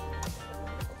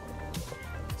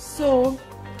 So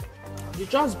you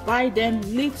just buy them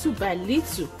little by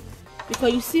little,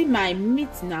 because you see my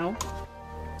meat now,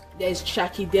 there's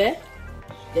shaki there,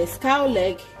 there's cow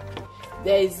leg,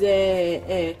 there's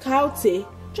a cow tail.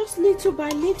 Just little by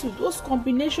little, those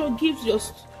combination gives your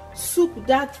soup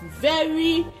that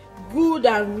very good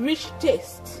and rich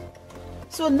taste.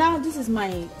 So now this is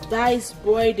my diced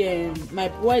boiled, my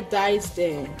boiled diced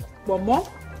pomo.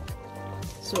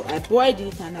 So I boiled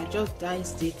it and I just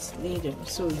diced it later.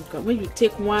 So you can, when you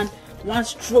take one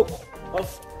stroke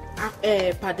of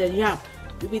pounded yam,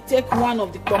 you will take one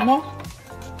of the pomo.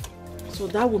 So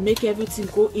that will make everything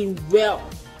go in well.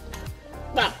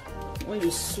 Bam! When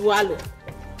you swallow.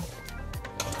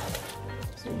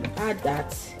 So you add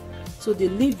that. So the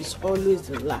leaf is always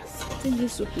the last. I think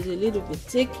this soup is a little bit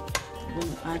thick. I'm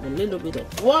going to add a little bit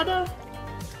of water.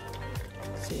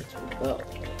 So it will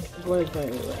boil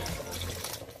very well.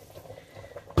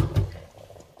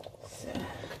 So.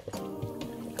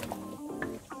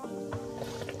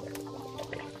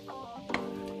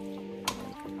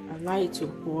 Allow it to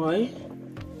boil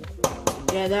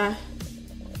together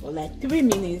for like 3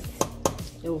 minutes.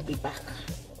 It will be back.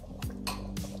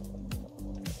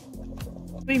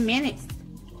 3 minutes.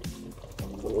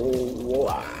 Oh,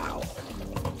 wow.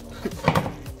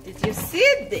 Did you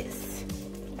see this?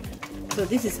 So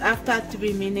this is after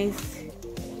 3 minutes.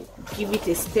 Give it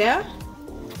a stir.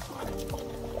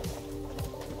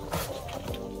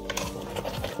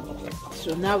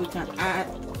 So now we can add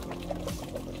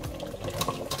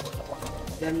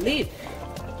the leaf.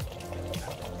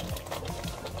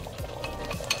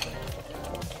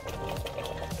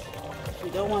 If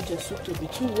you don't want your soup to be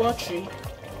too watery,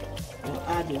 you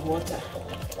add the water,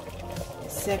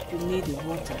 except you need the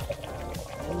water.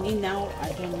 For me now,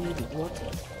 I don't need the water.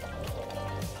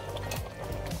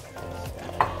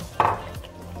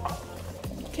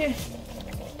 Okay.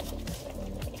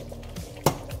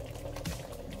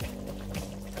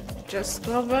 Just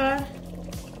cover,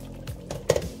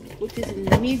 put it in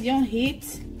the medium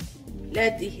heat,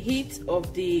 let the heat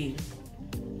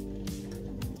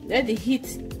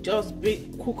just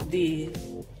cook the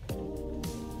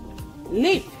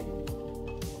leaf.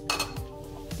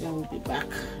 Then we'll be back.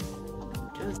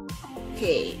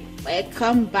 Okay,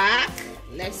 welcome back.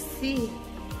 Let's see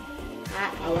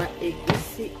how our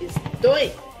egusi is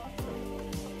doing.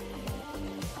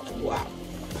 Wow.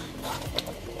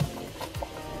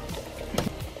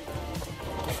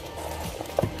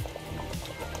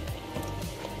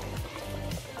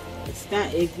 This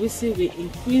kind of egusi will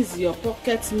increase your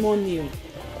pocket money.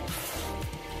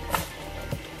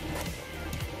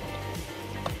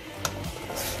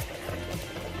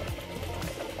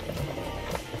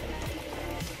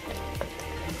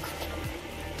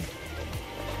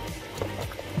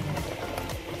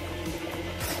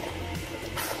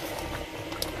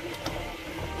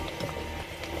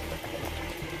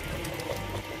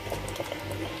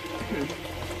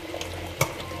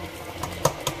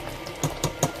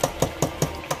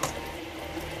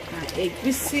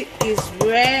 Egusi is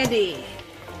ready.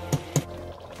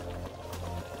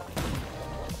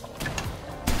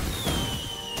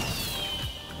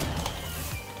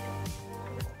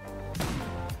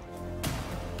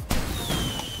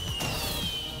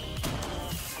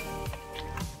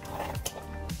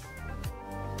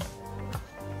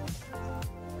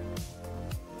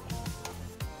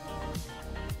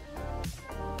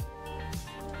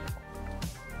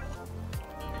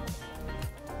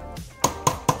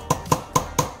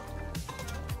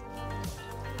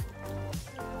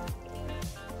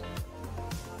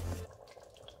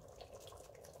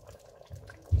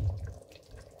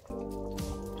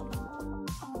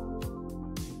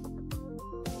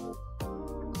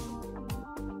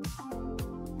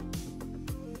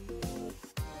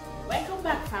 Welcome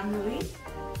back, family.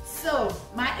 So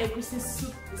my egusi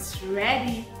soup is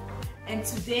ready, and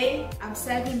today I'm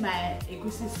serving my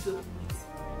egusi soup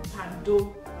with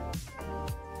pando.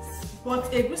 But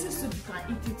egusi soup, you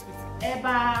can eat it with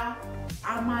eba,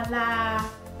 amala,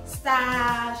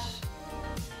 starch,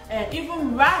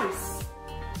 even rice.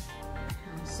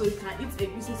 So you can eat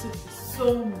egusi soup with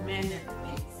so many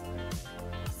things.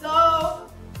 So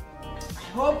I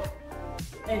hope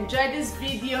you enjoyed this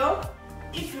video.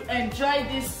 If you enjoy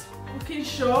this cooking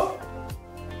show,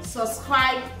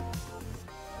 subscribe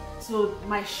to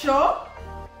my show,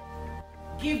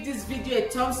 give this video a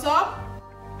thumbs up,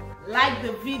 like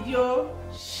the video,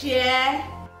 share,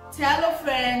 tell a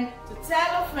friend, to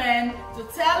tell a friend, to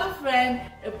tell a friend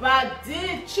about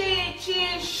the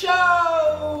Chichi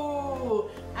show.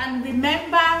 And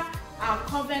remember our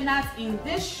covenant in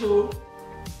this show: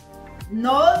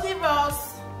 no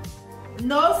divorce,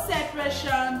 no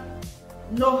separation,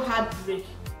 no heartbreak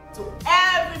to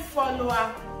every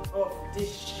follower of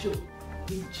this show.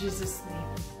 In Jesus'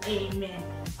 name, amen.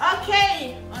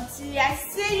 Okay, until I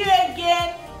see you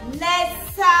again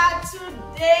next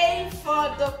Saturday for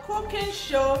the cooking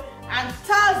show and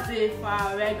Thursday for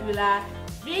our regular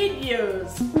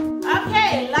videos.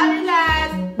 Okay, love you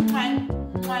guys.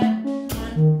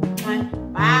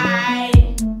 Bye.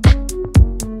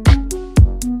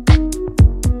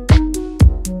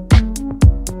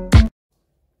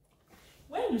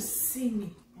 When you see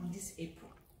me on this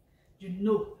apron, you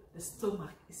know the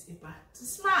stomach is about to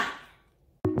smile.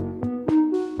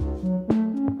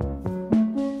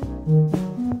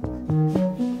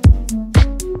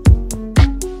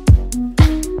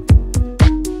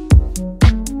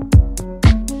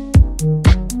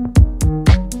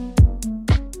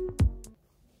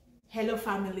 Hello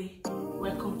family,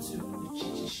 welcome to the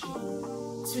Chichi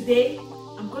show. Today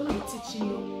I'm going to be teaching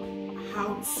you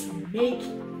how to make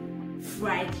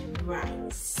fried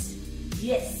rice.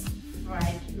 Yes,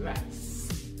 fried rice.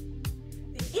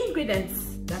 The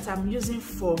ingredients that I'm using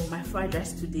for my fried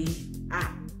rice today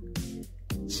are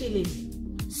chili,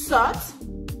 salt,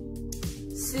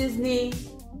 seasoning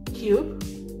cube,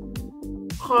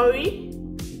 curry,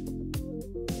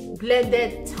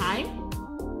 blended thyme,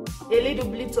 a little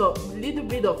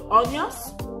bit of onions.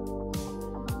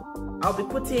 I'll be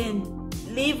putting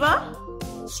liver,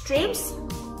 shrimps,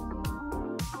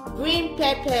 green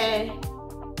pepper,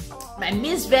 my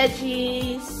mixed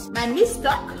veggies, my mixed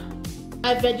stock,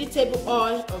 my vegetable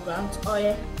oil or ground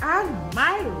oil, and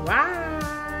my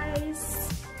rice.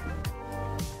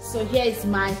 So here is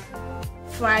my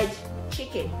fried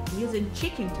chicken. I'm using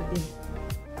chicken today.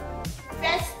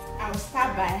 First, I'll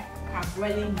start by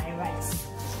parboiling my rice.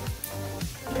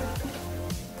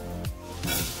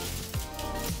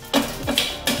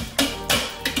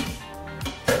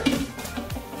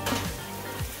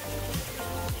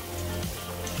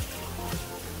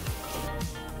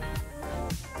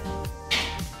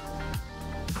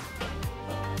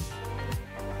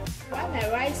 While my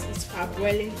rice is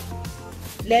parboiling,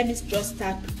 let me just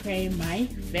start preparing my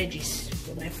veggies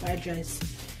for my fried rice.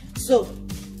 So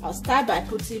I'll start by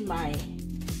putting my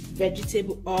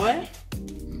vegetable oil.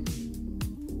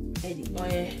 Let the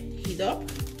oil heat up.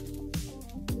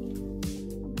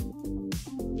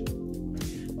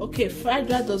 Okay, fried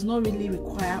rice does not really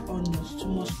require onions, too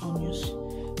much onions,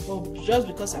 but just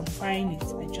because I'm frying it,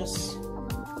 I just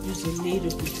use a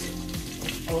little bit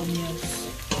of onions.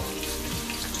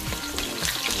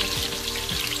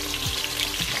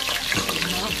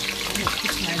 Now I'm gonna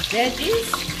put my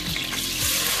veggies.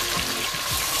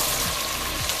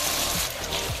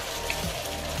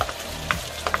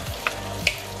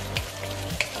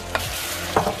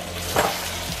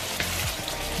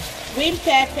 Green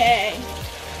pepper,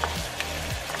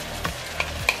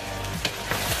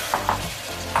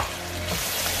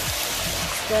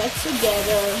 stir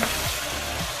together,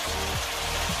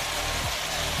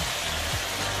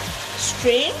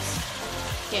 shrimps,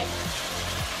 yeah.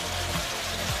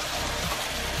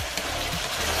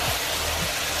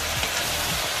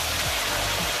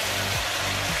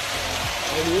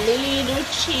 A little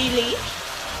chili.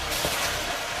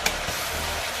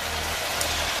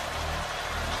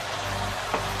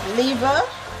 Liver,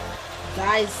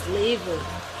 guys, liver.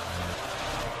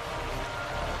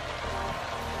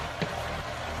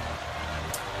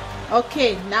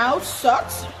 Okay, now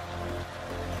salt,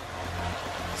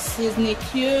 seasoning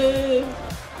cube,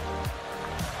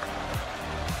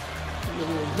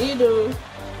 little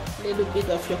bit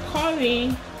of your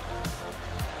curry.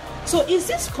 So is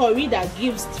this curry that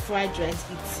gives the fried rice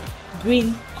its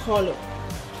green color?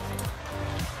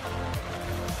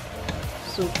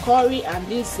 So curry and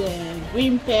this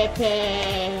green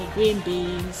pepper, green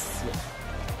beans.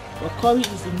 But curry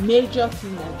is the major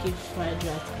thing that gives fried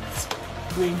rice its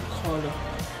green color.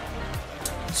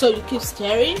 So you keep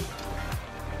stirring.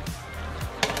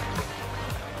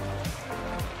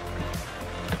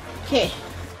 Okay,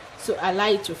 so allow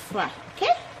it to fry.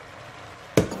 Okay,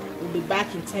 we'll be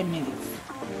back in 10 minutes.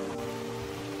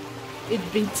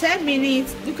 It's been 10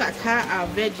 minutes. Look at how our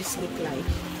veggies look like.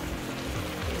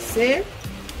 You see?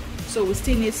 So we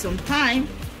still need some time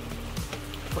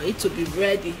for it to be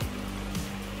ready.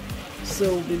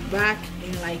 So we'll be back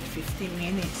in like 15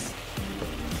 minutes.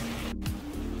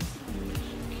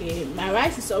 Okay, my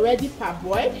rice is already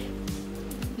parboiled.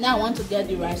 Now I want to get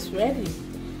the rice ready.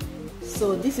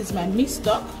 So this is my meat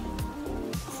stock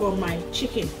for my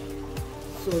chicken.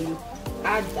 So you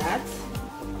add that.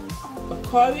 The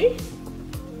curry,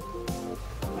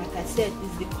 like I said,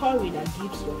 it's the curry that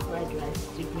gives your fried rice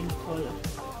the green color.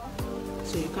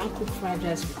 So you can't cook fried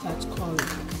rice without curry,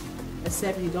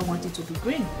 except you don't want it to be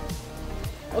green.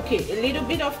 Okay, a little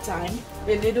bit of thyme,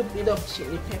 a little bit of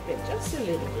chili pepper, just a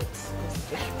little bit. It's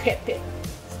black pepper.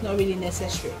 It's not really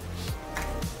necessary.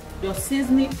 Your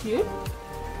seasoning cube,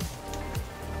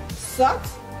 salt,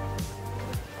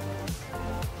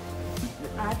 you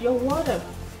add your water.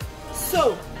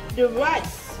 So the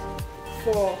rice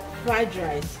for fried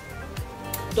rice,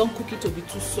 don't cook it to be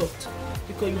too soft,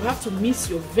 because you have to mix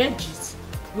your veggies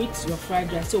with your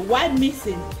fried rice. So while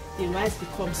mixing, the rice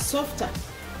becomes softer.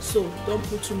 So don't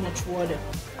put too much water.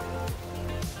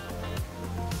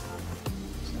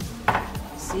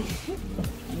 See,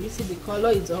 and you see the color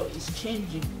is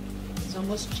changing. It's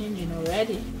almost changing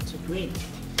already to green.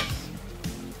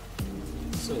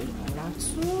 So you allow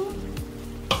to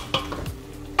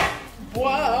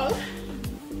boil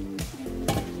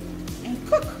and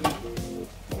cook.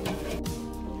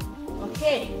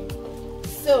 Okay,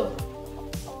 so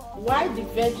while the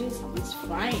veggies is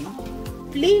frying,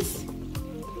 please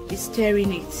be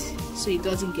stirring it so it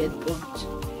doesn't get burnt.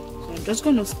 So I'm just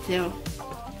going to stir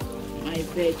my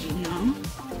veggie now.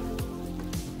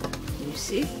 You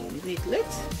see, it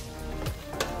looks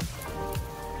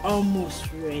almost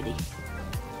ready.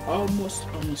 Almost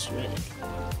ready.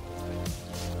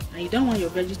 And you don't want your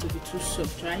veggies to be too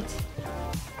soft, right?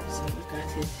 So look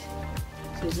at it.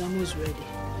 So it's almost ready.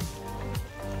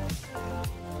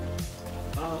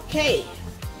 Okay,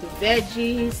 the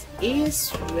veggies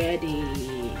is ready.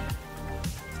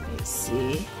 Let's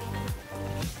see.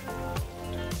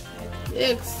 It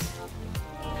looks.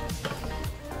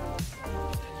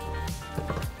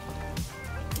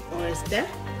 The oyster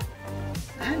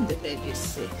and the veggies,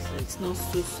 so it's not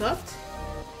so soft.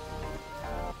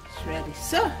 It's ready.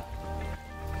 So,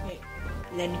 okay,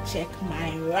 let me check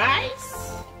my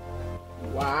rice.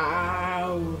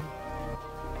 Wow.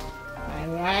 My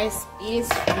rice is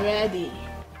ready.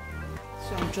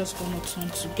 So I'm just going to turn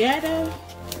together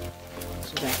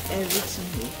so that everything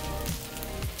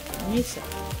will mix up.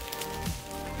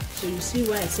 So you see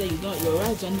why I say your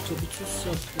rice don't need to be too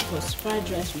soft, because fried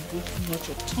rice will do too much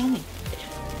of turning.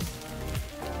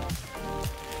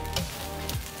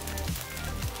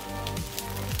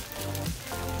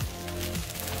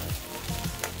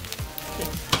 Okay.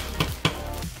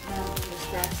 Now I'm going to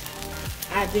start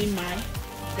adding my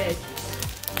veggies.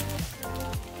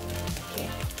 Okay.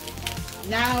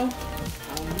 Now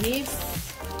I'll mix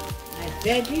my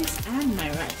veggies and my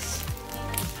rice.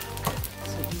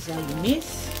 So these are the mix,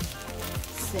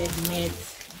 segment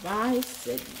by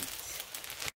segment.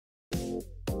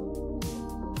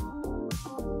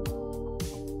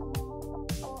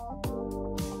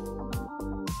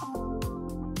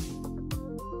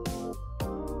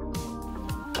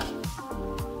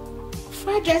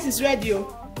 Fried rice is ready, oh.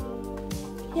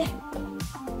 Yeah,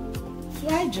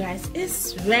 fried rice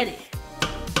is ready.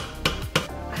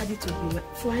 Add it to the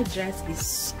fried rice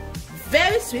is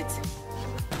very sweet,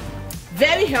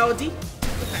 very healthy.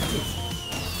 Look at it.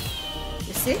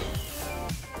 You see?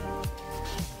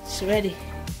 It's ready.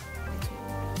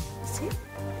 You see?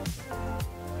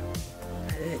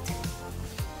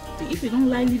 If you don't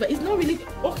like liver, it's not really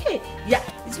okay. Yeah,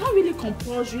 it's not really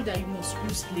compulsory that you must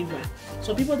use liver.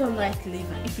 So people don't like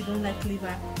liver. If you don't like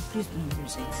liver, please don't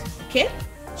use it. Okay?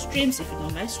 Streams, if you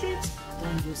don't like streams,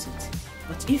 don't use it.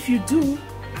 But if you do,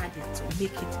 add it to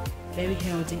make it very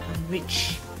healthy and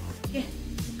rich. Okay,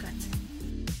 look at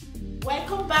it.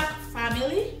 Welcome back,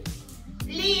 family.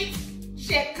 Please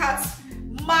check out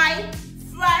my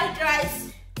fried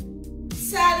rice,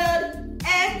 salad,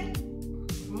 and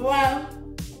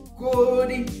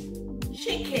golden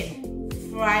chicken,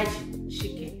 fried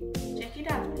chicken. Check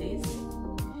it out, please.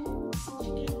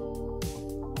 Chicken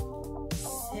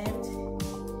served.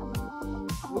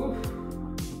 Ooh.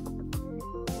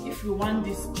 If you want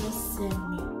this, just send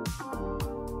me.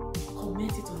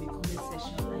 Comment it on the comment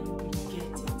section and you will get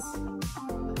it.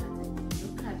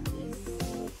 Look at this.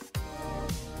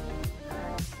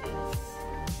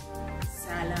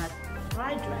 Salad,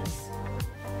 fried rice,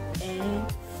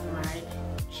 and fried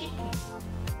chicken.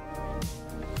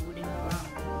 Golden brown.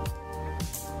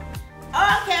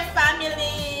 Okay,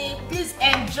 family, please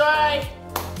enjoy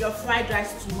your fried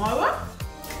rice tomorrow.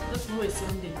 Not tomorrow is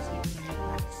Sunday, so you can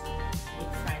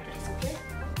make fried rice, okay?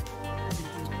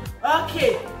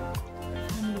 Okay,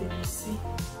 family, you see.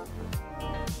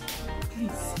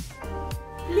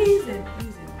 Please and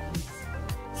please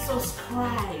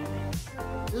subscribe,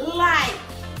 like,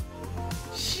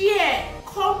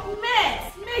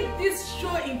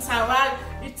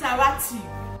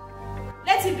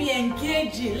 be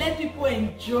engaging. Let people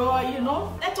enjoy, you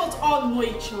know. Let us all know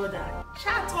each other.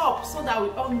 Chat up so that we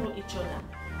all know each other.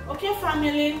 Okay,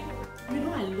 family? You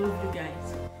know I love you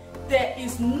guys. There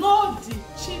is no the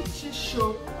Chichi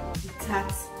show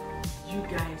without you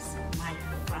guys, my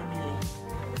family.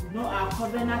 You know our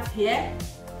covenant here.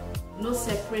 No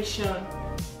separation,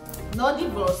 no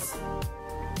divorce,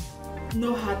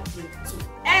 no heartbreak to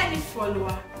any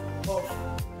follower of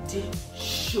the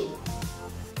show.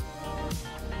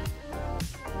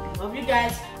 Love you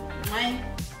guys. Mwah,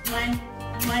 mwah,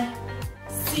 mwah.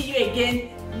 See you again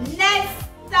next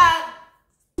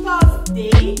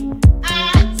Thursday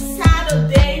and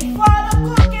Saturday for the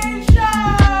cooking show.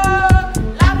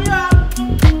 Love you all.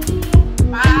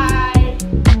 Bye.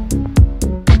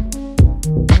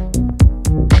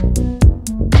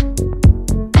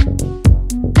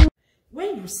 When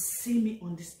you see me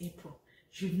on this apron,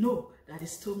 you know that the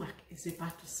stomach is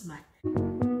about to smack.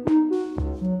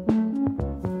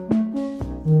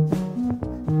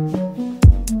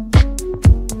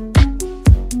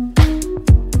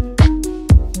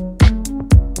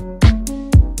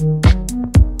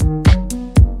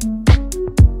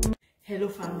 Hello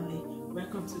family,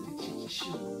 welcome to the Chichi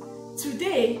show.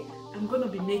 Today I'm gonna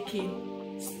be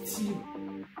making stew.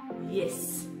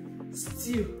 Yes,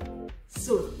 stew.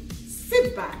 So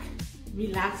sit back,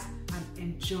 relax and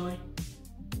enjoy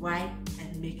while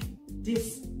I make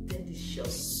this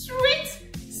delicious sweet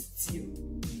stew.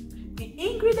 The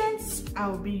ingredients I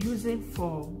will be using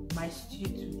for my stew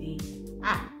today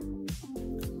are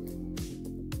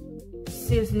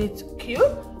seasoning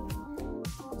cube,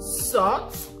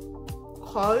 salt,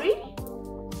 curry,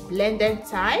 blended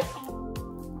thyme,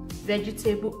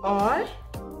 vegetable oil,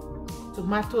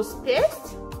 tomato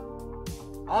paste,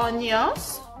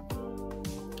 onions,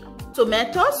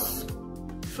 tomatoes,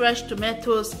 fresh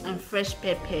tomatoes and fresh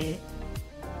pepper,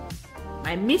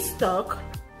 my meat stock,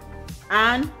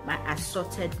 and my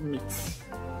assorted meat.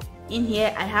 In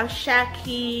here I have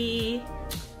shaki,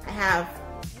 I have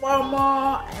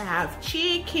momo, I have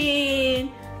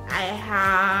chicken, I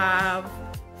have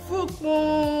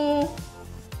fufu.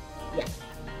 Yeah.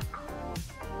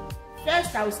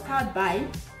 First I will start by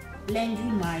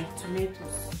blending my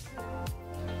tomatoes.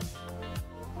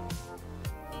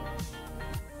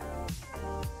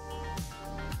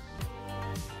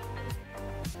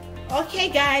 Okay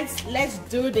guys, let's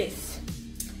do this.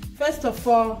 First of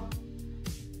all,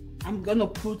 I'm gonna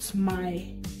put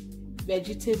my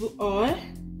vegetable oil.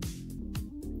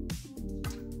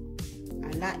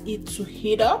 Allow it to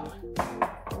heat up.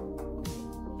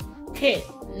 Okay,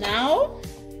 now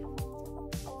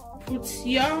put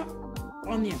your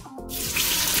onion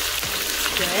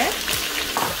there.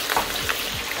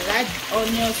 Allow the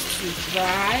onions to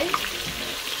dry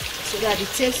so that the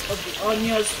taste of the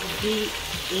onions will be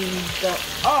in the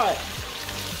oil.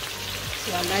 So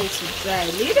allow it to dry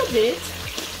a little bit.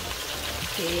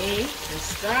 Okay,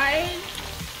 it's dry.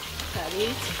 Look at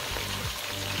it.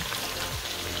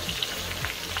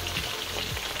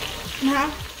 Now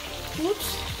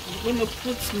I'm going to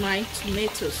put my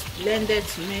tomatoes, blended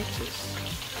tomatoes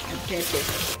and pepper.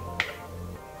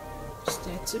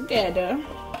 Stir together.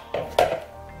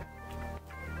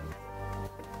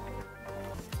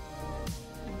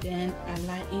 Then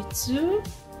allow it to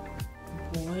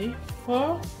boil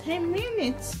for 10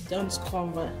 minutes. Don't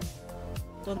cover.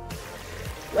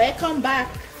 Welcome back,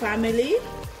 family.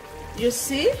 You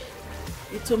see,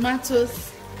 the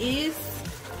tomatoes is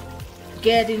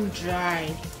getting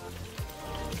dry.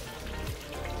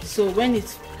 So when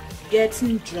it's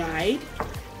getting dried,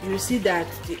 you will see that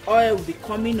the oil will be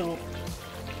coming up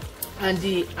and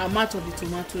the amount of the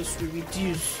tomatoes will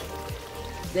reduce.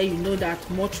 Then you know that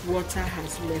much water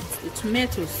has left the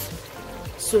tomatoes.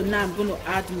 So now I'm going to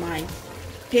add my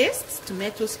paste,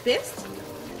 tomatoes paste.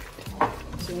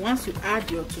 So once you add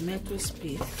your tomatoes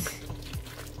paste,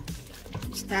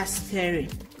 start stirring.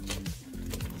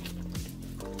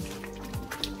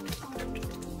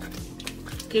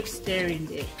 Keep stirring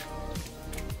there.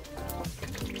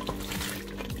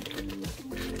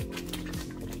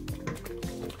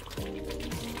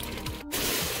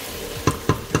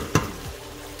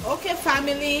 Okay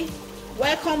family,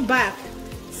 welcome back.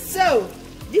 So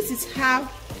this is how,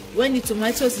 when the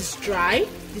tomatoes is dry,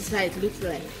 this is how it looks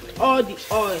like. All the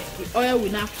oil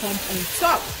will now come on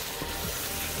top.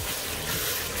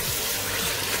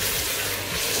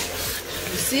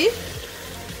 You see,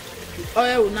 the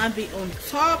oil will now be on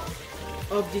top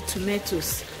of the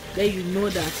tomatoes. Then you know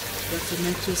that the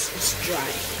tomatoes is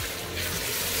dry.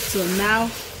 So now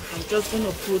I'm just going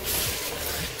to put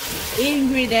the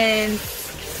ingredients.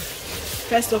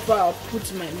 First of all, I'll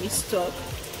put my meat stock.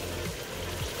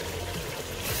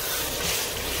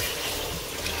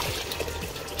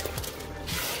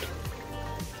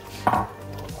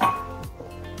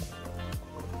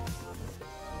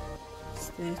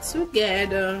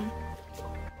 together.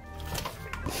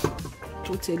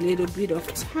 Put a little bit of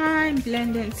time,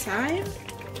 blending time.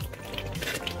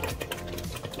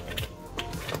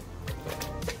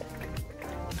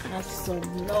 Add some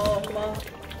normal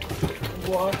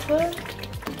water.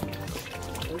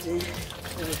 Doesn't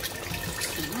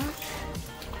too much.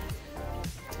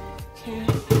 Okay,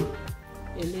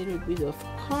 a little bit of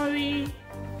curry.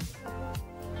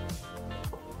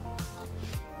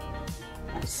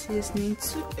 Seasoning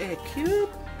to a cube.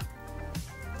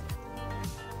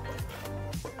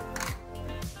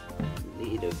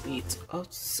 Little bit of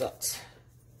salt.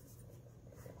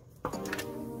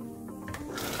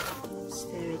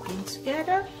 Stir it in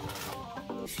together.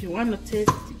 If you want to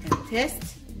taste, you can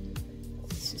taste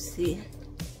to see.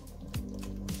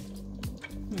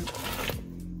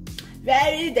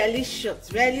 Very delicious,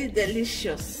 very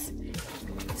delicious.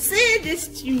 See this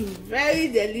stew, very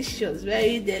delicious,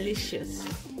 very delicious.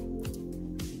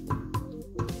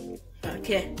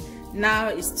 Okay, now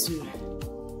is to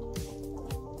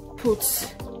put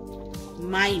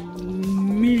my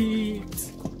meat,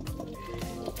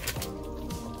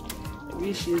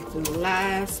 which is the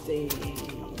last thing.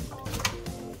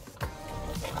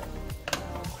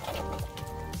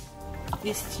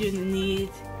 This stew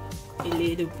needs a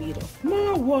little bit of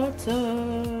more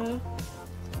water.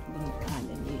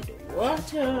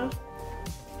 Water.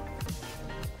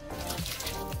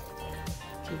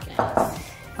 Okay, guys.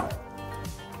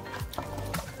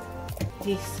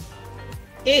 This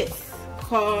is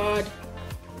called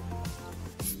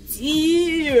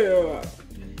stew.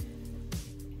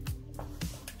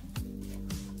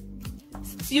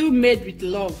 Stew made with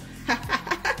love.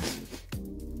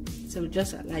 So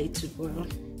just allow it to boil.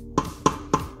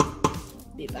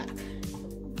 Be back.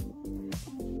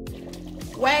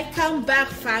 Welcome back,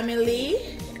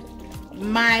 family.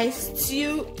 My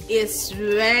stew is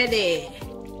ready.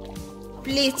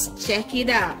 Please check it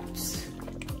out.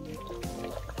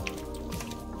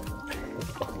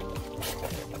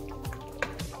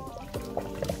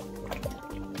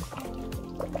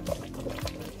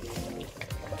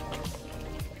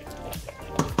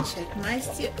 Check my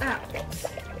stew out.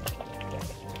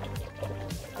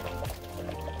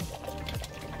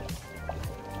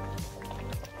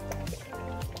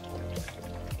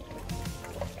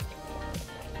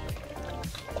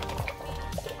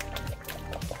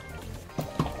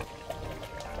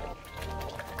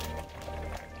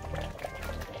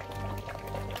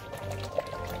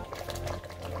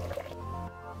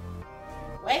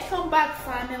 Welcome back,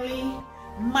 family.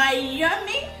 My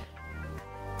yummy,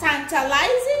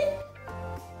 tantalizing,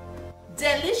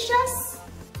 delicious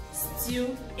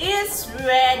stew is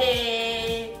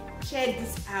ready. Check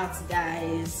this out,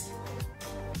 guys.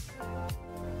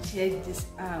 Check this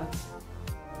out.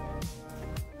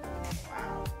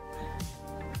 Wow.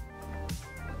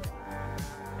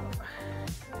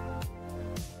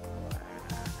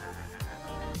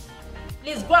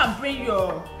 Please go and bring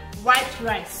your white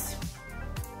rice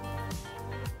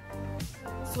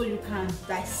so you can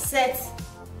dissect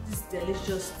this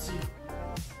delicious stew.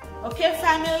 Okay,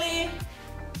 family,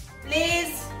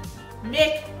 please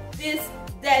make this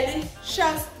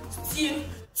delicious stew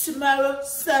tomorrow,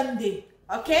 Sunday.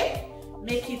 Okay,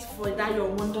 make it for that your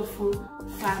wonderful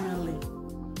family.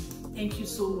 Thank you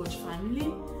so much,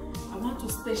 family. I want to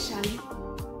especially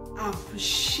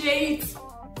appreciate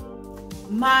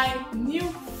my new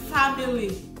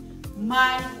family,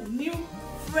 my new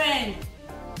friend.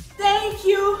 Thank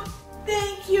you,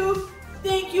 thank you,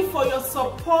 thank you for your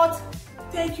support.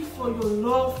 Thank you for your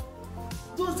love.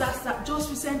 Those that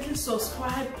just recently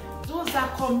subscribed, those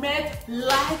that comment,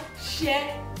 like,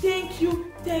 share. Thank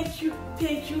you, thank you,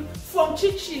 thank you. From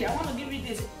Chichi, I want to give you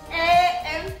this.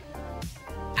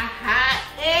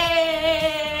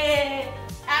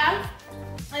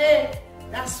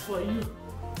 That's for you.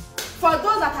 For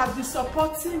those that have been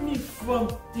supporting me from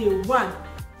day one,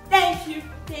 thank you,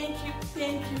 thank you,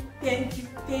 thank you, thank you,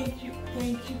 thank you,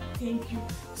 thank you, thank you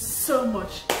so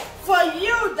much. For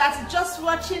you that is just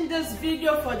watching this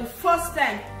video for the first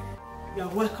time, you are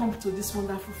welcome to this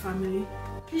wonderful family.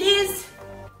 Please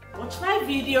watch my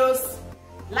videos,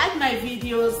 like my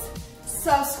videos,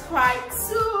 subscribe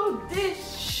to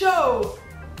this show,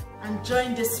 and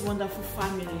join this wonderful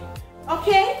family.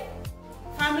 Okay?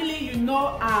 Family, you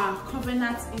know our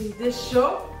covenant in this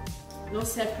show. No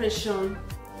separation,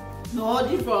 no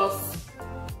divorce,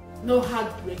 no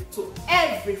heartbreak to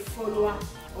every follower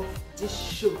of this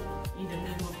show in the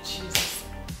name of Jesus.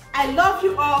 I love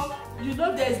you all. You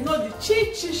know there is no the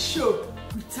Chichi show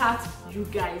without you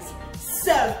guys.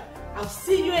 So I'll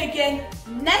see you again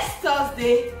next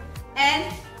Thursday,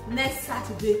 and next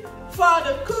Saturday for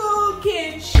the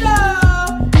cooking show.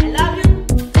 I love you.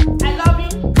 I love you.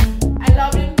 I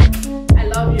love you. I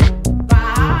love you.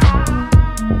 Bye.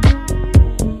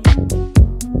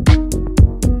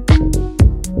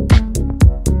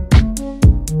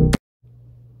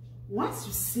 Once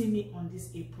you see me on this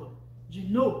apron, you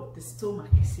know the stomach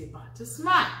is about to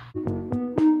smile.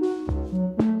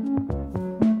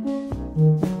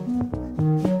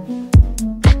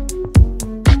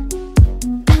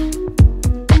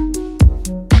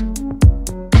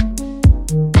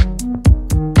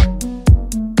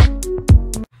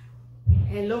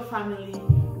 Hello family,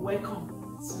 welcome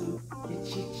to the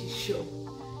Chichi show.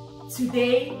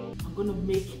 Today I'm going to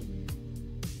make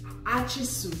Achi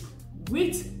Soup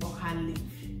with Oha Leaf.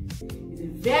 It's a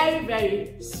very,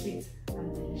 very sweet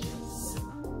and delicious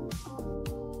soup.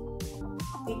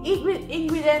 The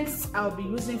ingredients I'll be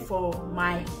using for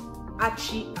my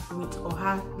Achi with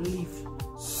Oha Leaf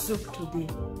soup today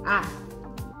are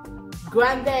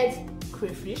grounded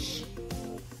crayfish,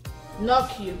 nut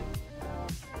cube,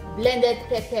 blended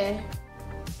pepper,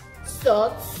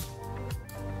 salt,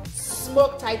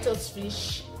 smoked Titus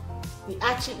fish, the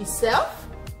Achi itself.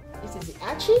 This is the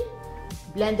Achi,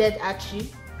 blended Achi,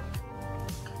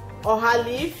 Oha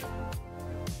Leaf.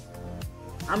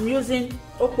 I'm using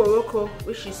oporoko,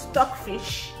 which is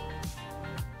stockfish,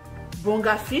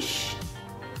 bonga fish,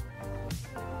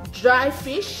 dry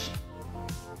fish,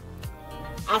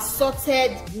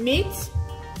 assorted meat,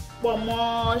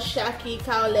 pomo, shaki,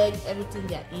 cow leg, everything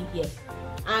they are in here,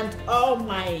 and all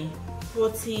my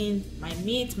protein, my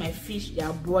meat, my fish, they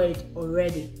are boiled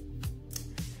already,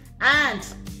 and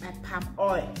my palm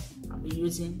oil. I'll be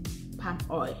using palm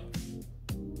oil.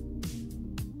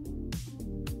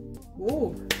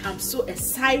 Oh, I'm so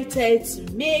excited to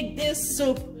make this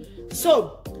soup.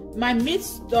 So my meat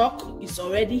stock is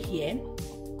already here.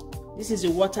 This is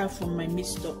the water from my meat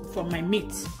stock, from my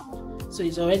meat, so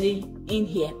it's already in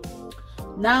here.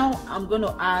 Now I'm going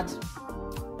to add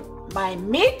my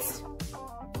meat,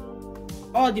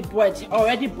 all the boiled,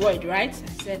 already boiled, right?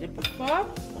 I said it before.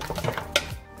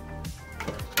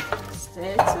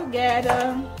 Stir it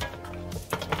together.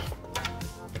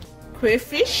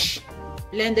 Crayfish,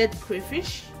 blended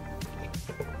crayfish,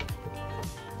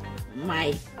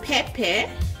 my pepper.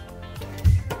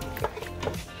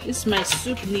 This my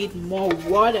soup need more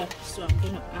water, so I'm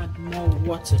going to add more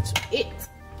water to it.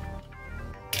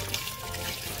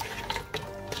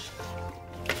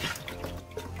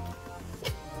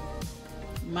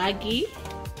 Maggi,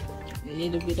 a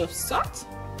little bit of salt,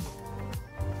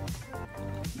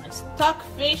 my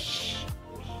stockfish,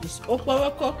 this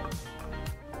oporoko,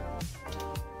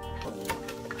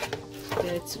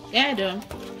 stir it together.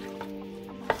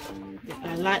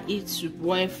 Allow it to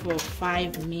boil for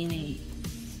 5 minutes.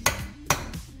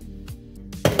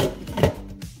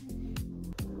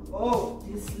 Oh,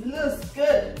 this looks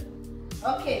good.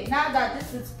 Okay, now that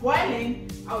this is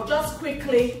boiling, I'll just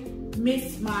quickly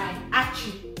mix my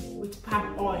Achi with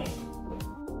palm oil.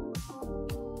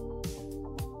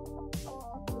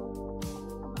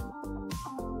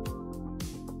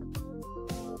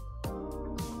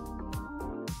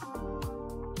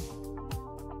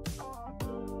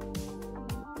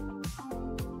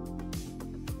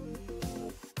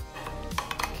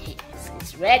 Okay, so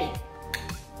it's ready.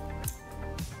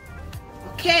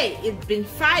 Okay, it's been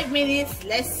 5 minutes.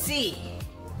 Let's see.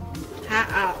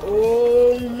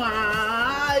 Oh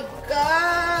my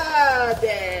God!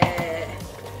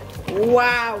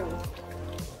 Wow!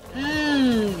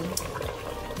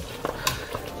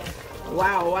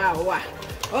 Wow!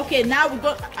 Okay, now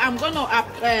I'm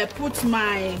gonna put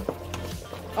my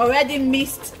already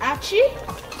mixed Achi.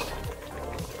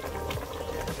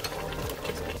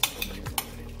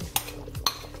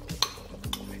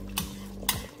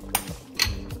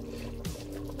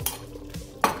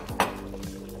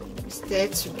 Stir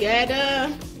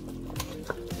together.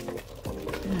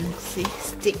 See,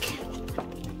 stick.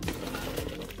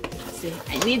 See,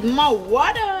 I need more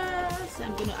water, so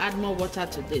I'm going to add more water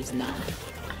to this now.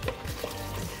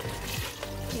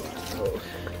 Wow.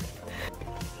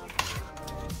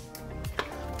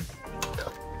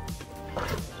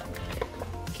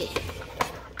 Okay,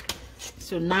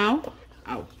 so now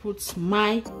I'll put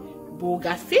my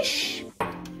bonga fish.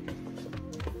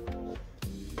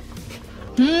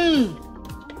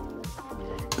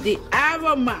 The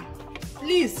aroma.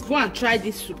 Please go and try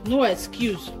this soup. No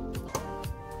excuse.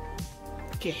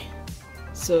 Okay,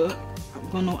 so I'm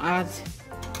gonna add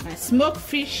my smoked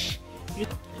fish.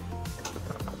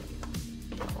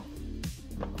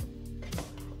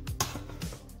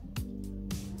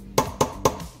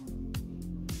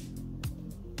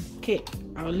 Okay,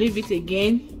 I'll leave it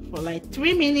again for like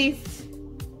 3 minutes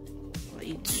for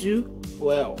it to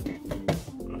well.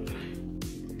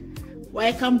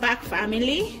 Welcome back,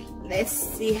 family. Let's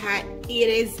see how it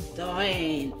is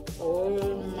doing.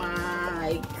 Oh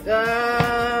my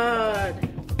god,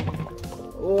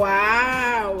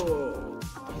 wow.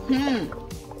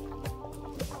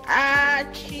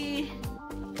 Achi,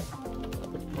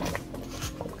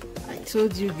 I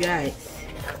told you guys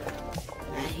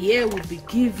that here we'll be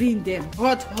giving them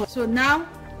hot. So now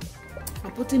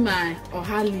I'm putting my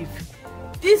Oha Leaf.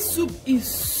 This soup is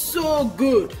so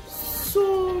good,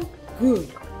 so good.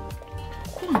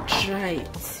 Come on, try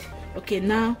it. Okay,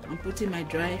 now I'm putting my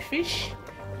dry fish.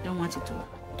 I want it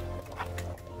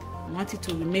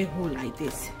to remain whole like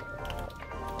this.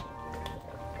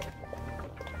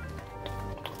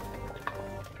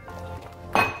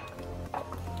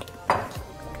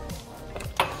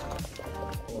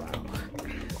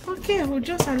 Okay, we'll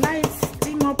just allow it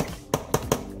steam up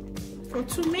for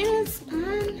 2 minutes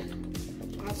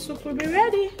and our soup will be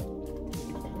ready.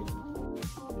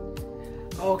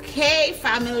 Okay,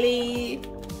 family,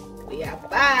 we are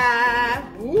back.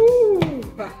 Ooh.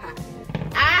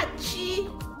 Achi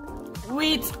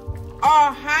with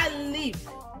Oha Leaf.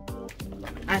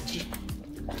 Achi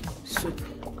soup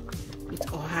with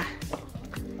Oha.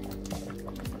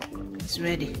 It's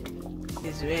ready.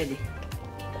 It's ready.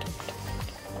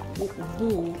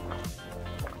 Ooh.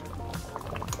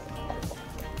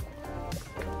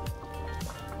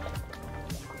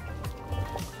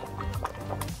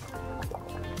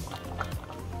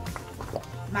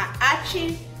 My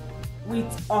Achi with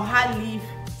Oha Leaf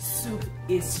soup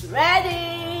is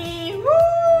ready.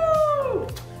 Woo!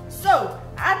 So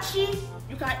Achi,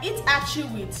 you can eat Achi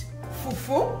with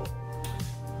fufu,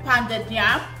 pounded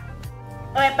yam,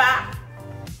 eba,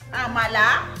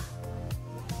 amala,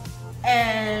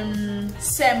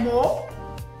 semo,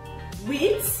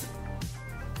 wheat.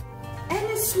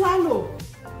 Any swallow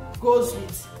goes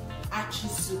with Achi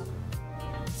soup.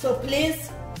 So please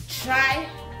try,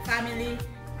 family,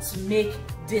 to make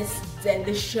this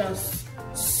delicious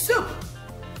soup.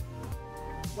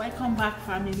 Welcome back,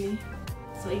 family.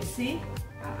 So you see,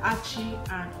 our Achi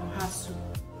and Oha soup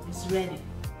is ready.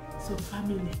 So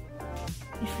family,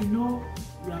 if you know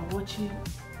you are watching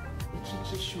the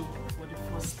Chichi show for the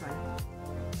first time,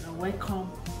 you are welcome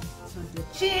to the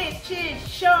Chichi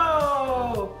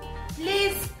show.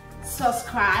 Please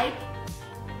subscribe,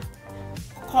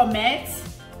 comment,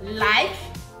 like,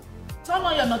 turn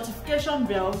on your notification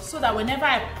bell so that whenever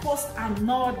I post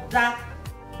another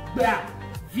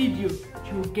video,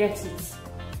 you'll get it.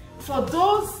 For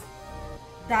those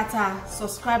that are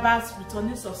subscribers,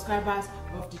 returning subscribers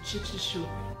of the Chichi show,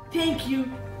 thank you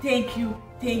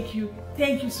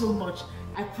so much.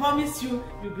 I promise you,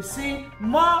 you'll be seeing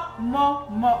more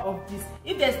of this.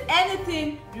 If there's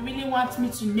anything you really want me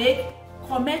to make,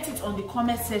 comment it on the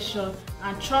comment section,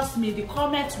 and trust me, the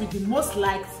comment with the most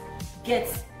likes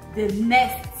gets the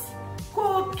next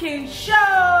cooking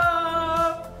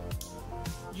show.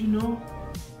 You know,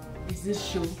 is this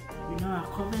show, we know our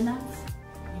covenant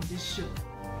in this show.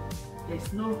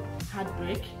 There's no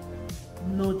heartbreak,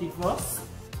 no divorce,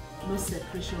 no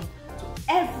separation to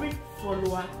every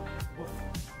follower of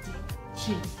the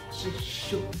Chichi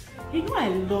show. You know I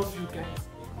love you guys.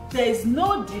 There is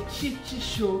no the Chichi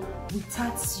show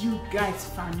without you guys,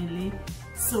 family.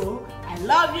 So I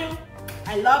love you.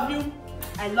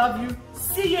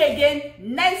 See you again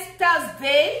next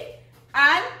Thursday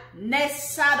and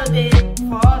next Saturday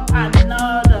for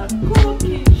another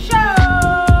cooking show.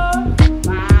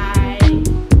 Bye.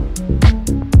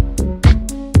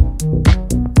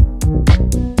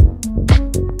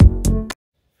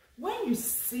 When you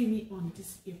see me on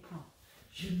this apron,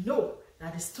 you know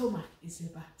that the stomach is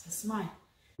about to smile.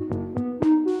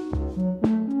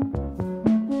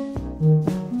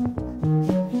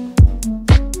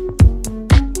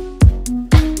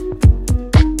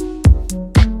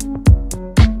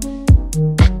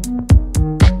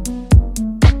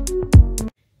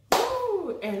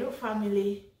 Hello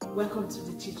family, welcome to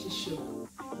the Chichi show.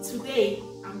 Today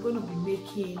I'm going to be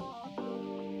making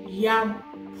yam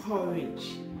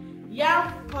porridge.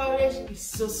 Yam porridge is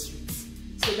so sweet,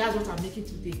 so that's what I'm making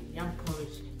today, yam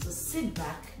porridge. So sit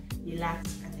back,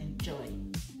 relax and enjoy.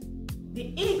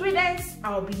 The ingredients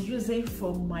I'll be using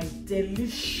for my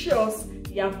delicious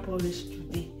yam porridge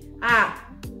today are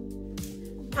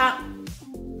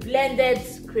blended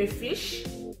crayfish,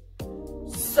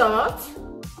 salt,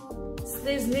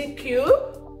 seasoning cube,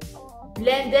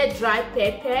 blended dry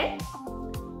pepper,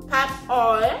 palm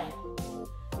oil.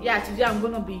 Yeah, today I'm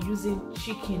gonna be using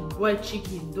chicken, boiled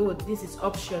chicken, though this is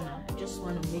optional. I just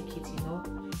want to make it, you know,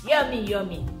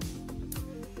 yummy.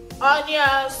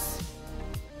 onions,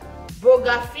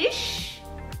 boga fish,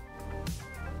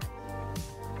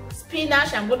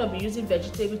 spinach. I'm going to be using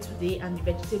vegetable today, and the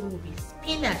vegetable will be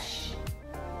spinach.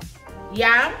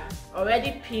 Yam,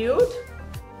 already peeled.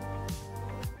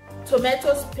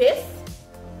 Tomato paste.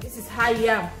 This is how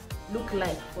yam look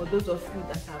like for those of you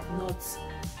that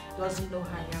doesn't know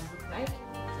how yam look like.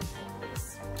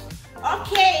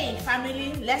 Okay,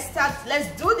 family, let's start. Let's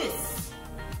do this.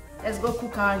 Let's go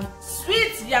cook our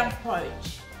sweet yam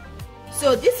porridge.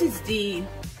 So this is the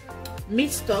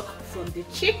meat stock from the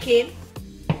chicken.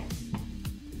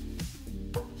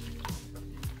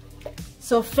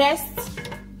 So first,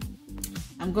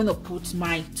 I'm gonna put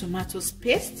my tomato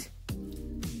paste.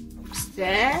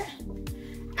 Stir.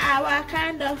 Our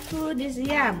kind of food is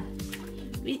yam.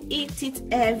 We eat it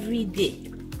every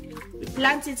day. We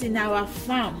plant it in our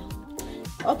farm.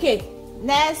 Okay,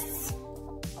 next,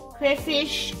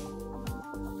 crayfish.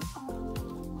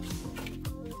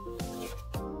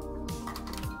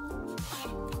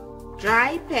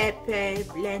 Dry pepper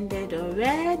blended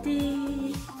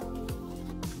already.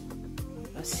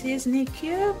 A seasoning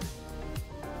cube.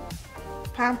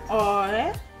 Palm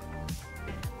oil.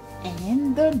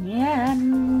 And the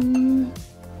yam.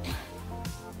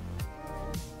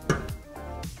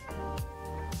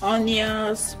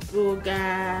 Onions,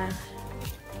 boga,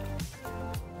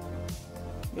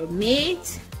 your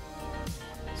meat,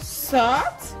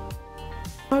 salt.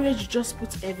 Porridge, just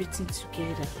put everything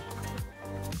together.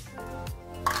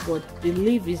 But the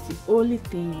leaf is the only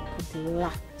thing you put a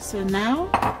lot. So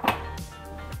now,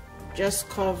 just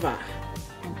cover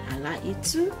and allow it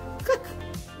to cook.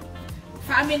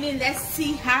 Family, let's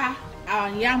see how our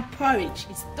yam porridge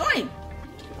is doing.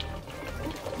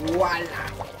 Voila!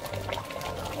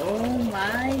 Oh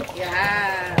my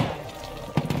God!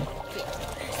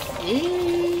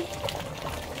 Okay,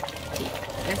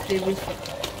 let's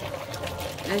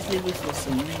leave it for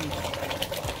some minutes.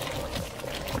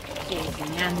 Okay, the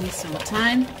yam needs some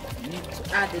time. We need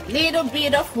to add a little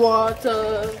bit of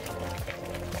water.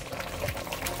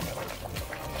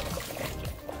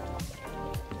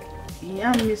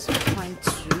 Yam needs some time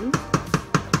to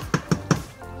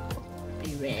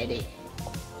be ready.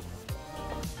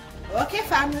 Okay,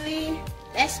 family,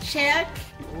 let's check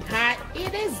how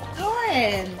it is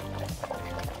doing.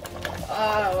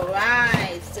 All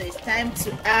right, so it's time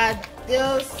to add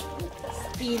those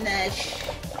spinach.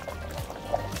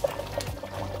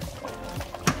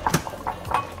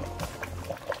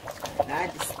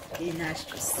 Add the spinach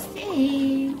to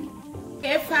steam.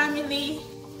 Okay, family,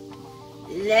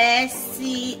 let's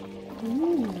see.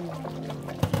 Ooh.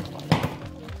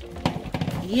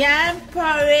 Yam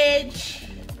porridge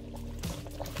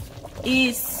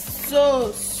is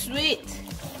so sweet.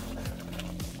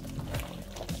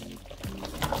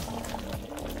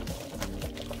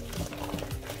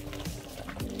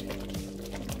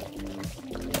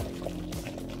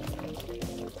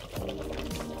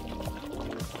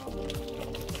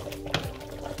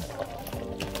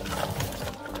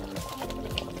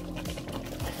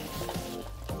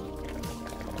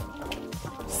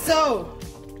 So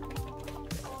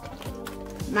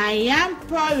my yam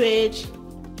porridge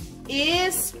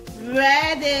is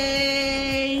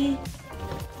ready.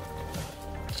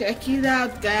 Check it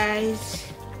out,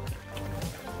 guys.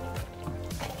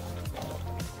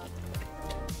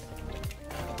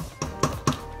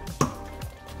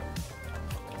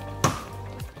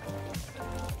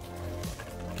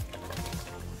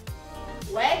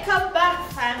 Welcome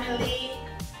back, family.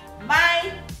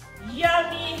 My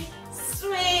yummy,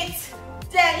 sweet,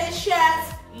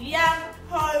 delicious yam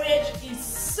porridge is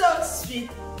so sweet.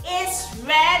 It's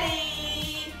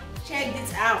ready. Check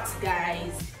this out,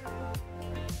 guys.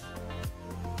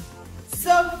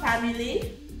 So,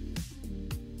 family,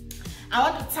 I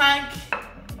want to thank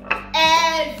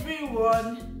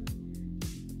everyone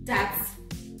that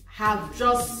have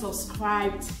just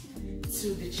subscribed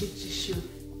to the Chichi show.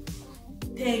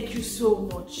 Thank you so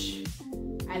much.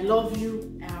 I love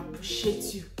you and I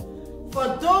appreciate you. For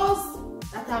those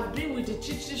that have been with the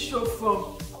Chichi show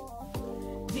from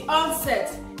the onset,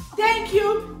 thank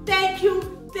you, thank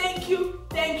you, thank you,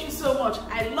 thank you so much.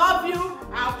 I love you,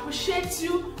 I appreciate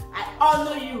you, I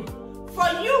honor you. For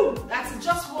you that is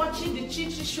just watching the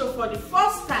Chichi show for the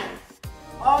first time,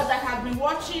 or that have been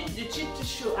watching the Chichi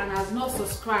show and has not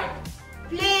subscribed,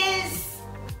 please,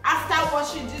 after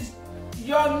watching this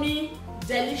yummy,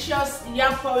 delicious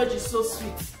yam porridge is so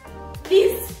sweet,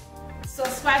 please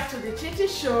subscribe to the Chichi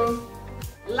show,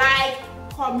 like,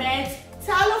 comment,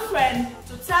 tell a friend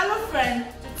to tell a friend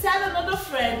to tell another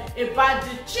friend about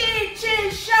the Chichi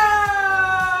show.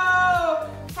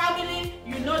 Family,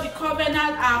 you know the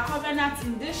covenant, our covenant out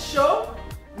in this show.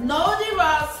 No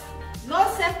divorce,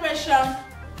 no separation,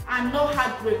 and no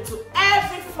heartbreak to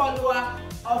every follower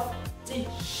of the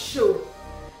show.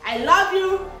 I love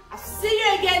you. I'll see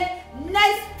you again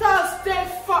next Thursday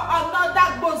for another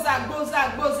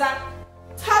Boza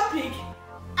topic,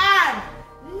 and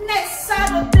next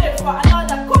Saturday for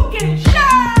another cooking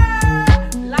show.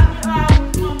 Love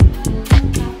you all.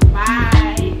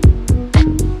 Bye.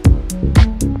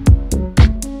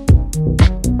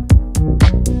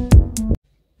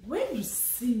 When you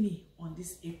see me on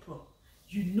this apron,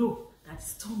 you know that the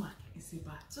stomach is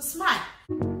about to smile.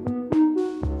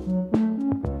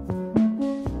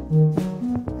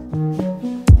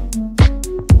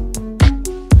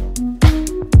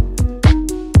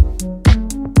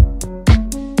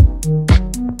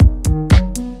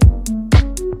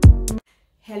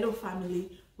 Hello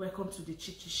family, welcome to the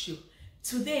Chichi show.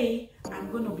 Today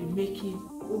I'm going to be making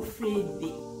Ofe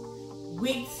Ede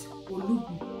with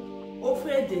Olubu.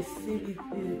 Ofe Ede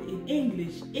in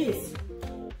English is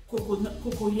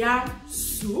Cocoyam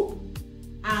Soup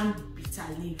and bitter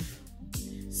leaf.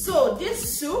 So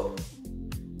this soup,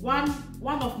 one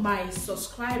of my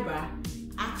subscribers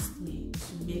asked me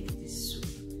to make this soup,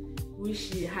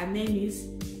 which her name is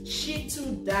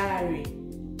Chichi.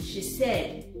 She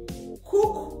said,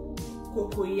 cook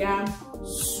Cocoyam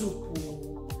Soup.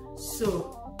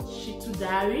 So Chichi,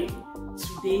 today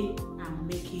I'm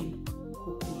making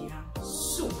Cocoyam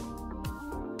Soup.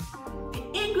 The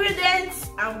ingredients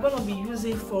I'm going to be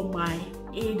using for my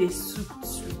Ede soup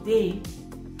today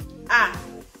are,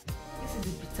 this is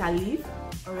the bitter leaf,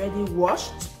 already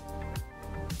washed,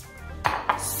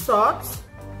 salt,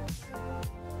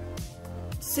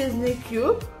 seasoning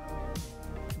cube,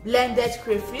 blended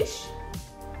crayfish,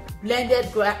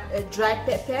 blended dry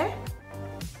pepper,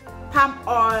 palm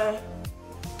oil.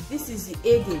 This is the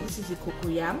Ede, this is the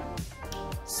cocoyam.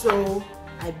 So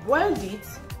I boiled it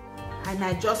and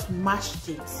I just mashed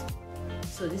it.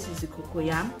 So this is the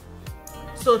cocoyam.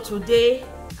 So today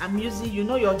I'm using, you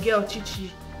know your girl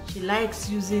Chichi, she likes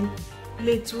using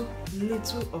little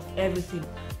of everything.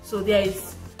 So there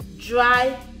is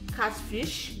dry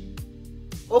catfish,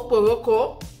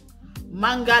 oporoko,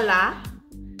 mangala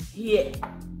here,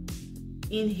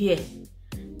 in here.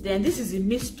 Then this is the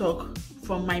meat stock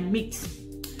from my meat.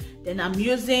 Then I'm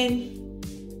using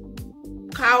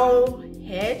cow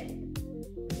head,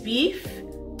 beef,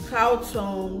 cow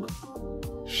tongue,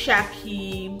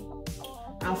 shaki,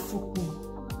 and fuku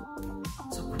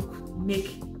to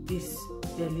make this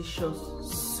delicious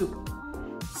soup.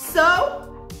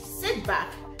 So sit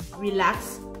back,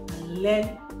 relax, and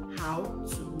learn how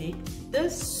to make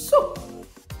this soup.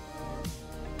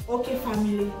 Okay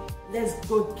family, let's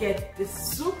go get the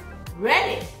soup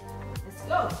ready. Let's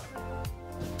go.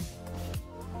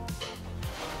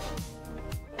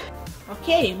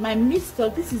 Okay, my meat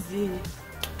stock, this is the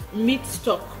meat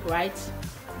stock, right?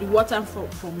 The water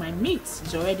for my meat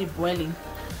is already boiling.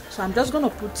 So I'm just gonna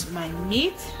put my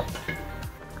meat,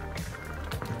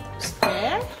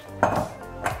 stir,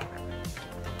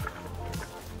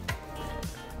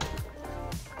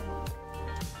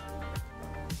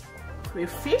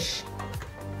 crayfish,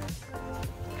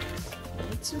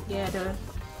 put it together,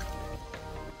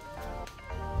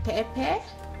 pepper,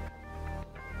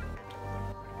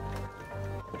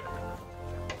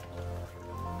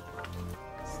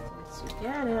 stir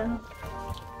together,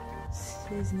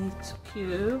 seasoning to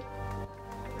cube,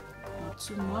 not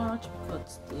too much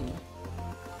because the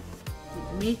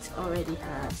meat already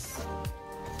has.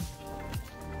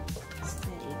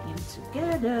 Stir it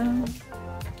together.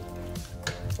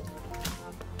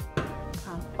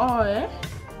 Oil,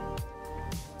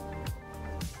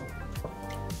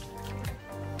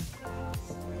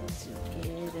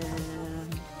 together,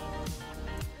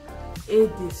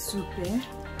 Ede soup,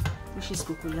 which is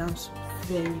cocoyam soup,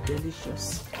 very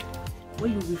delicious.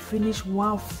 When you will finish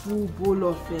one full bowl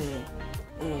of,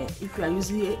 if you are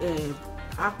using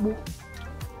akpu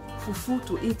fufu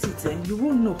to eat it, and you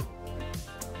won't know.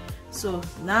 So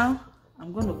now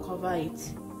I'm going to cover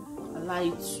it, allow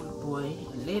it to boil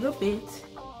a little bit.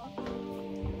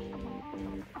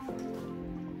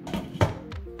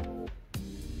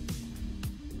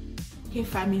 Okay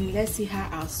family, let's see how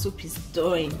our soup is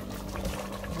doing.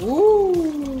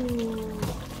 Ooh,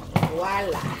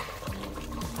 voila.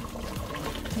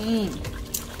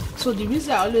 So the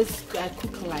reason I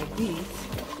cook like this,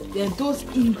 then those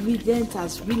ingredients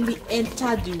has really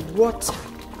entered the water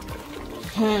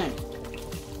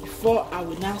before I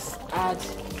will now add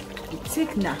the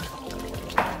thickener.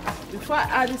 Before I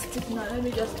add this thickener, let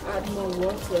me just add more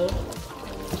water.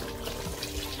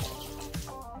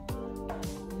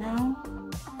 Now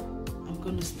I'm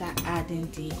going to start adding adding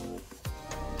the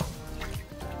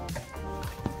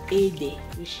Ede,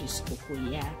 which is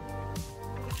cocoyam.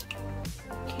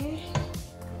 Okay, you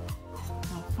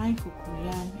can find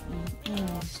cocoyam in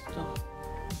any store.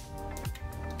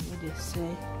 What they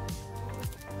say,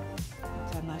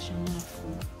 international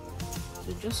food. So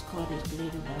just cut it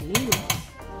little by little.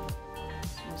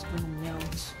 So it's gonna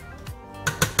melt.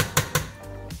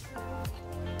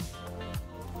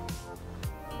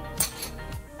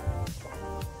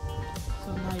 So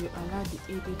now you allow the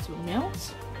Ede to melt.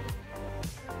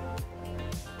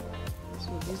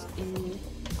 So this Ede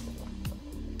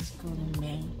is gonna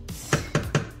melt.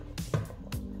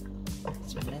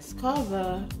 So let's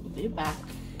cover. We'll be back.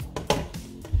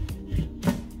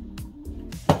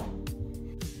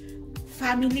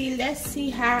 Family, let's see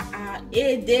how our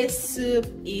Ede soup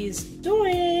is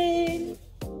doing.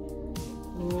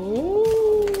 Oh,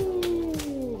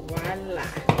 voila!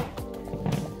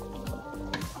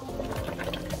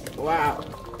 Wow.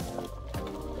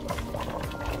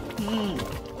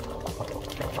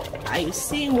 Are you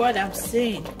seeing what I'm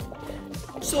saying?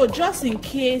 So just in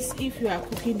case if you are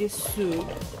cooking this soup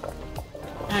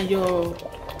and your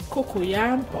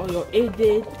cocoyam or your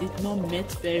Ede did not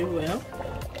melt very well,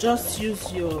 just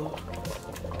use your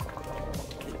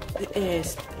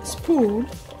spoon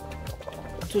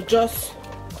to just,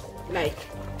 like,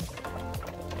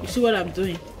 you see what I'm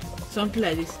doing, something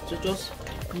like this, to just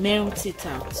melt it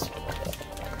out.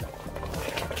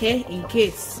 Okay, in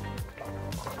case,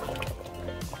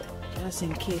 just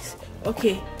in case.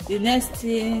 Okay, the next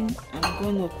thing, I'm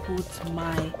gonna put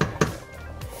my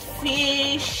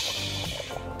fish,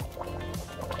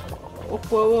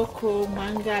 oporoko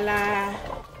mangala,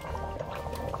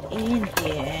 in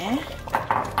here.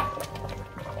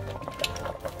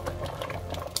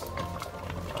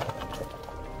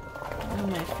 Now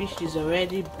my fish is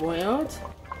already boiled.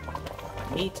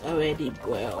 Meat already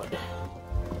boiled.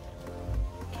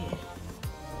 Okay.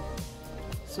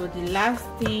 So the last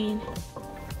thing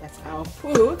that I'll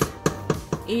put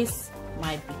is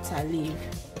my bitter leaf.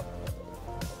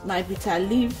 My bitter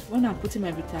leaf, when I'm putting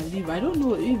my bitter leaf, I don't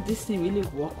know if this thing really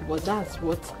works, but that's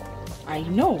what I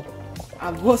know. I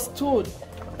was told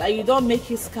that you don't make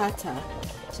it scatter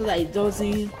so that it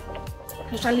doesn't,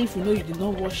 especially if you know you did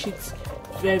not wash it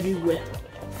very well.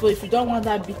 So if you don't want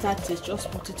that bitter taste, just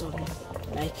put it on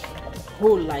like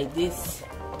whole like this,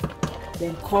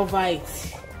 then cover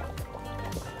it,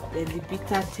 then the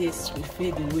bitter taste will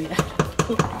fade away.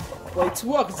 But it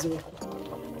works though.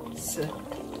 So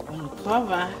when you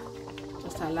cover,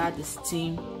 just allow the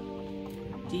steam,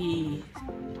 the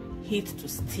heat to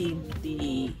steam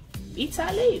the bitter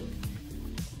leaf.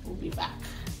 We'll be back.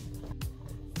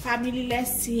 Family,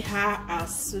 let's see how our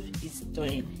soup is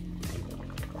doing.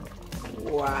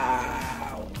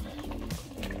 Wow.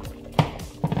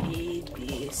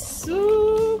 Ede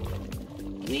soup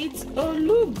with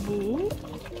olubu.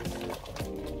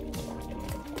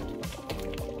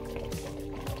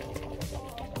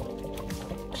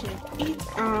 Check it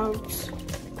out.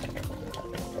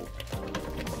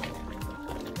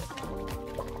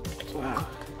 Wow.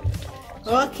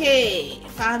 Okay,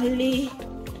 family,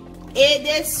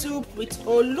 Ede soup with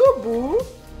olubu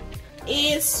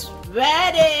is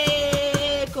ready.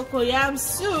 Cocoyam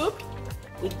soup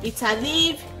with bitter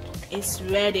leaf is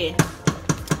ready.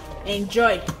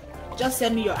 Enjoy. Just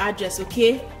send me your address,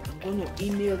 okay? I'm going to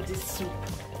email this soup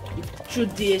through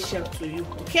DHL to you,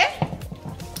 okay?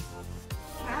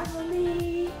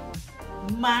 Family,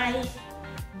 my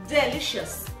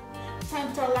delicious,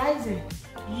 tantalizing,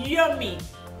 yummy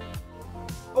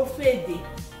Ofe Ede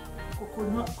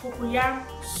cocoyam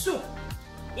soup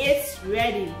is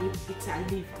ready with bitter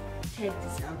leaf. Check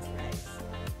this out, guys.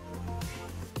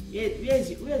 Where's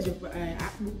your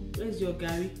apple? Where's your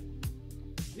gari?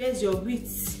 Where's your wheat?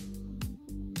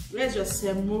 Where's your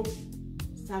semo?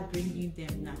 Start bringing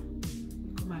them now.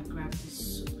 Come and grab this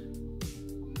soup.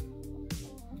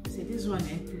 See, this one,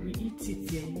 we eat it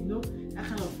here. You know that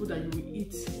kind of food that you will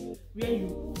eat. Where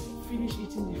you finish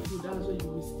eating the food, that's where you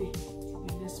will stay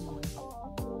the next morning.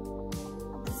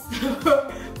 So,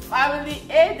 family,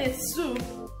 Ede soup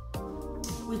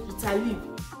with bitter leaf.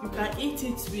 You can eat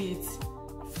it with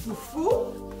fufu.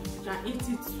 You can eat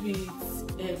it with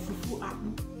fufu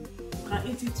apple. You can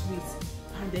eat it with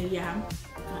pounded yam.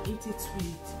 You can eat it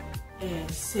with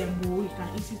semo. You can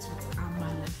eat it with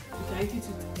amala. You can eat it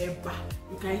with eba.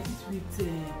 You can eat it with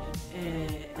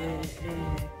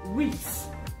wheat.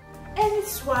 Any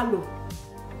swallow,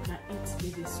 you can eat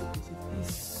Ede soup with it.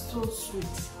 It's so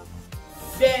sweet,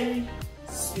 very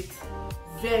sweet,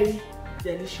 very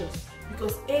delicious.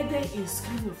 because Ede is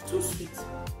kind of too sweet.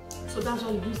 So that's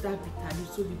why you use that bitter leaf.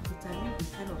 So the bitter leaf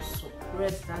will kind of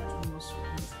suppress that too much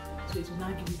sweetness. So it will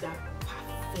now give you that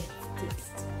perfect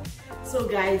taste. So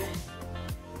guys,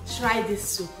 try this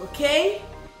soup, okay?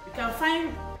 You can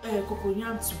find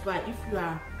Cocoyam to buy if you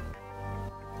are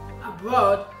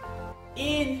abroad.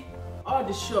 In all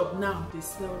the shop now, they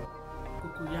sell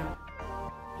Cocoyam.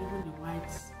 Even the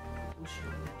white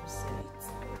ocean to sell it.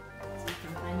 So you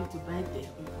can find it to buy there,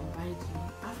 or you can buy it in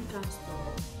African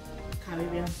store,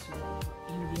 Caribbean store,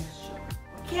 Indian shop.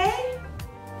 Okay?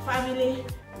 Family,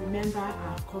 remember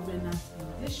our covenant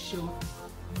in this show.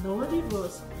 No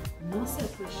divorce, no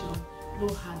separation, no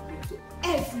heartbreak to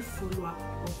every follower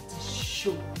of this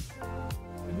show.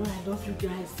 You know I love you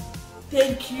guys.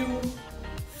 Thank you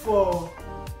for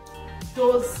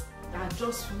those that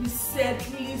just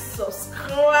recently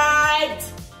subscribed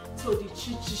to the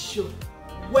Chichi show.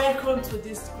 Welcome to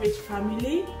this great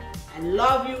family. I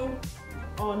love you,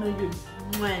 honor you.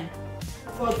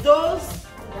 For those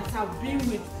that have been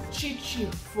with Chichi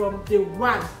from day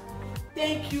one,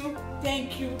 thank you,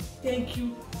 thank you, thank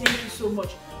you, thank you so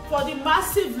much for the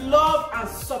massive love and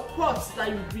support that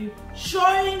you've been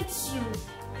showing to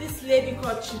this lady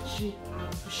called Chichi. I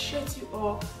appreciate you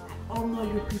all. I honor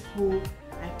you people.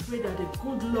 I pray that the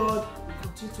good Lord will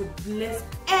continue to bless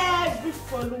every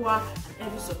follower and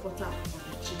every supporter of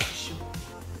the Chichi show.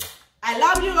 I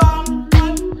love you all.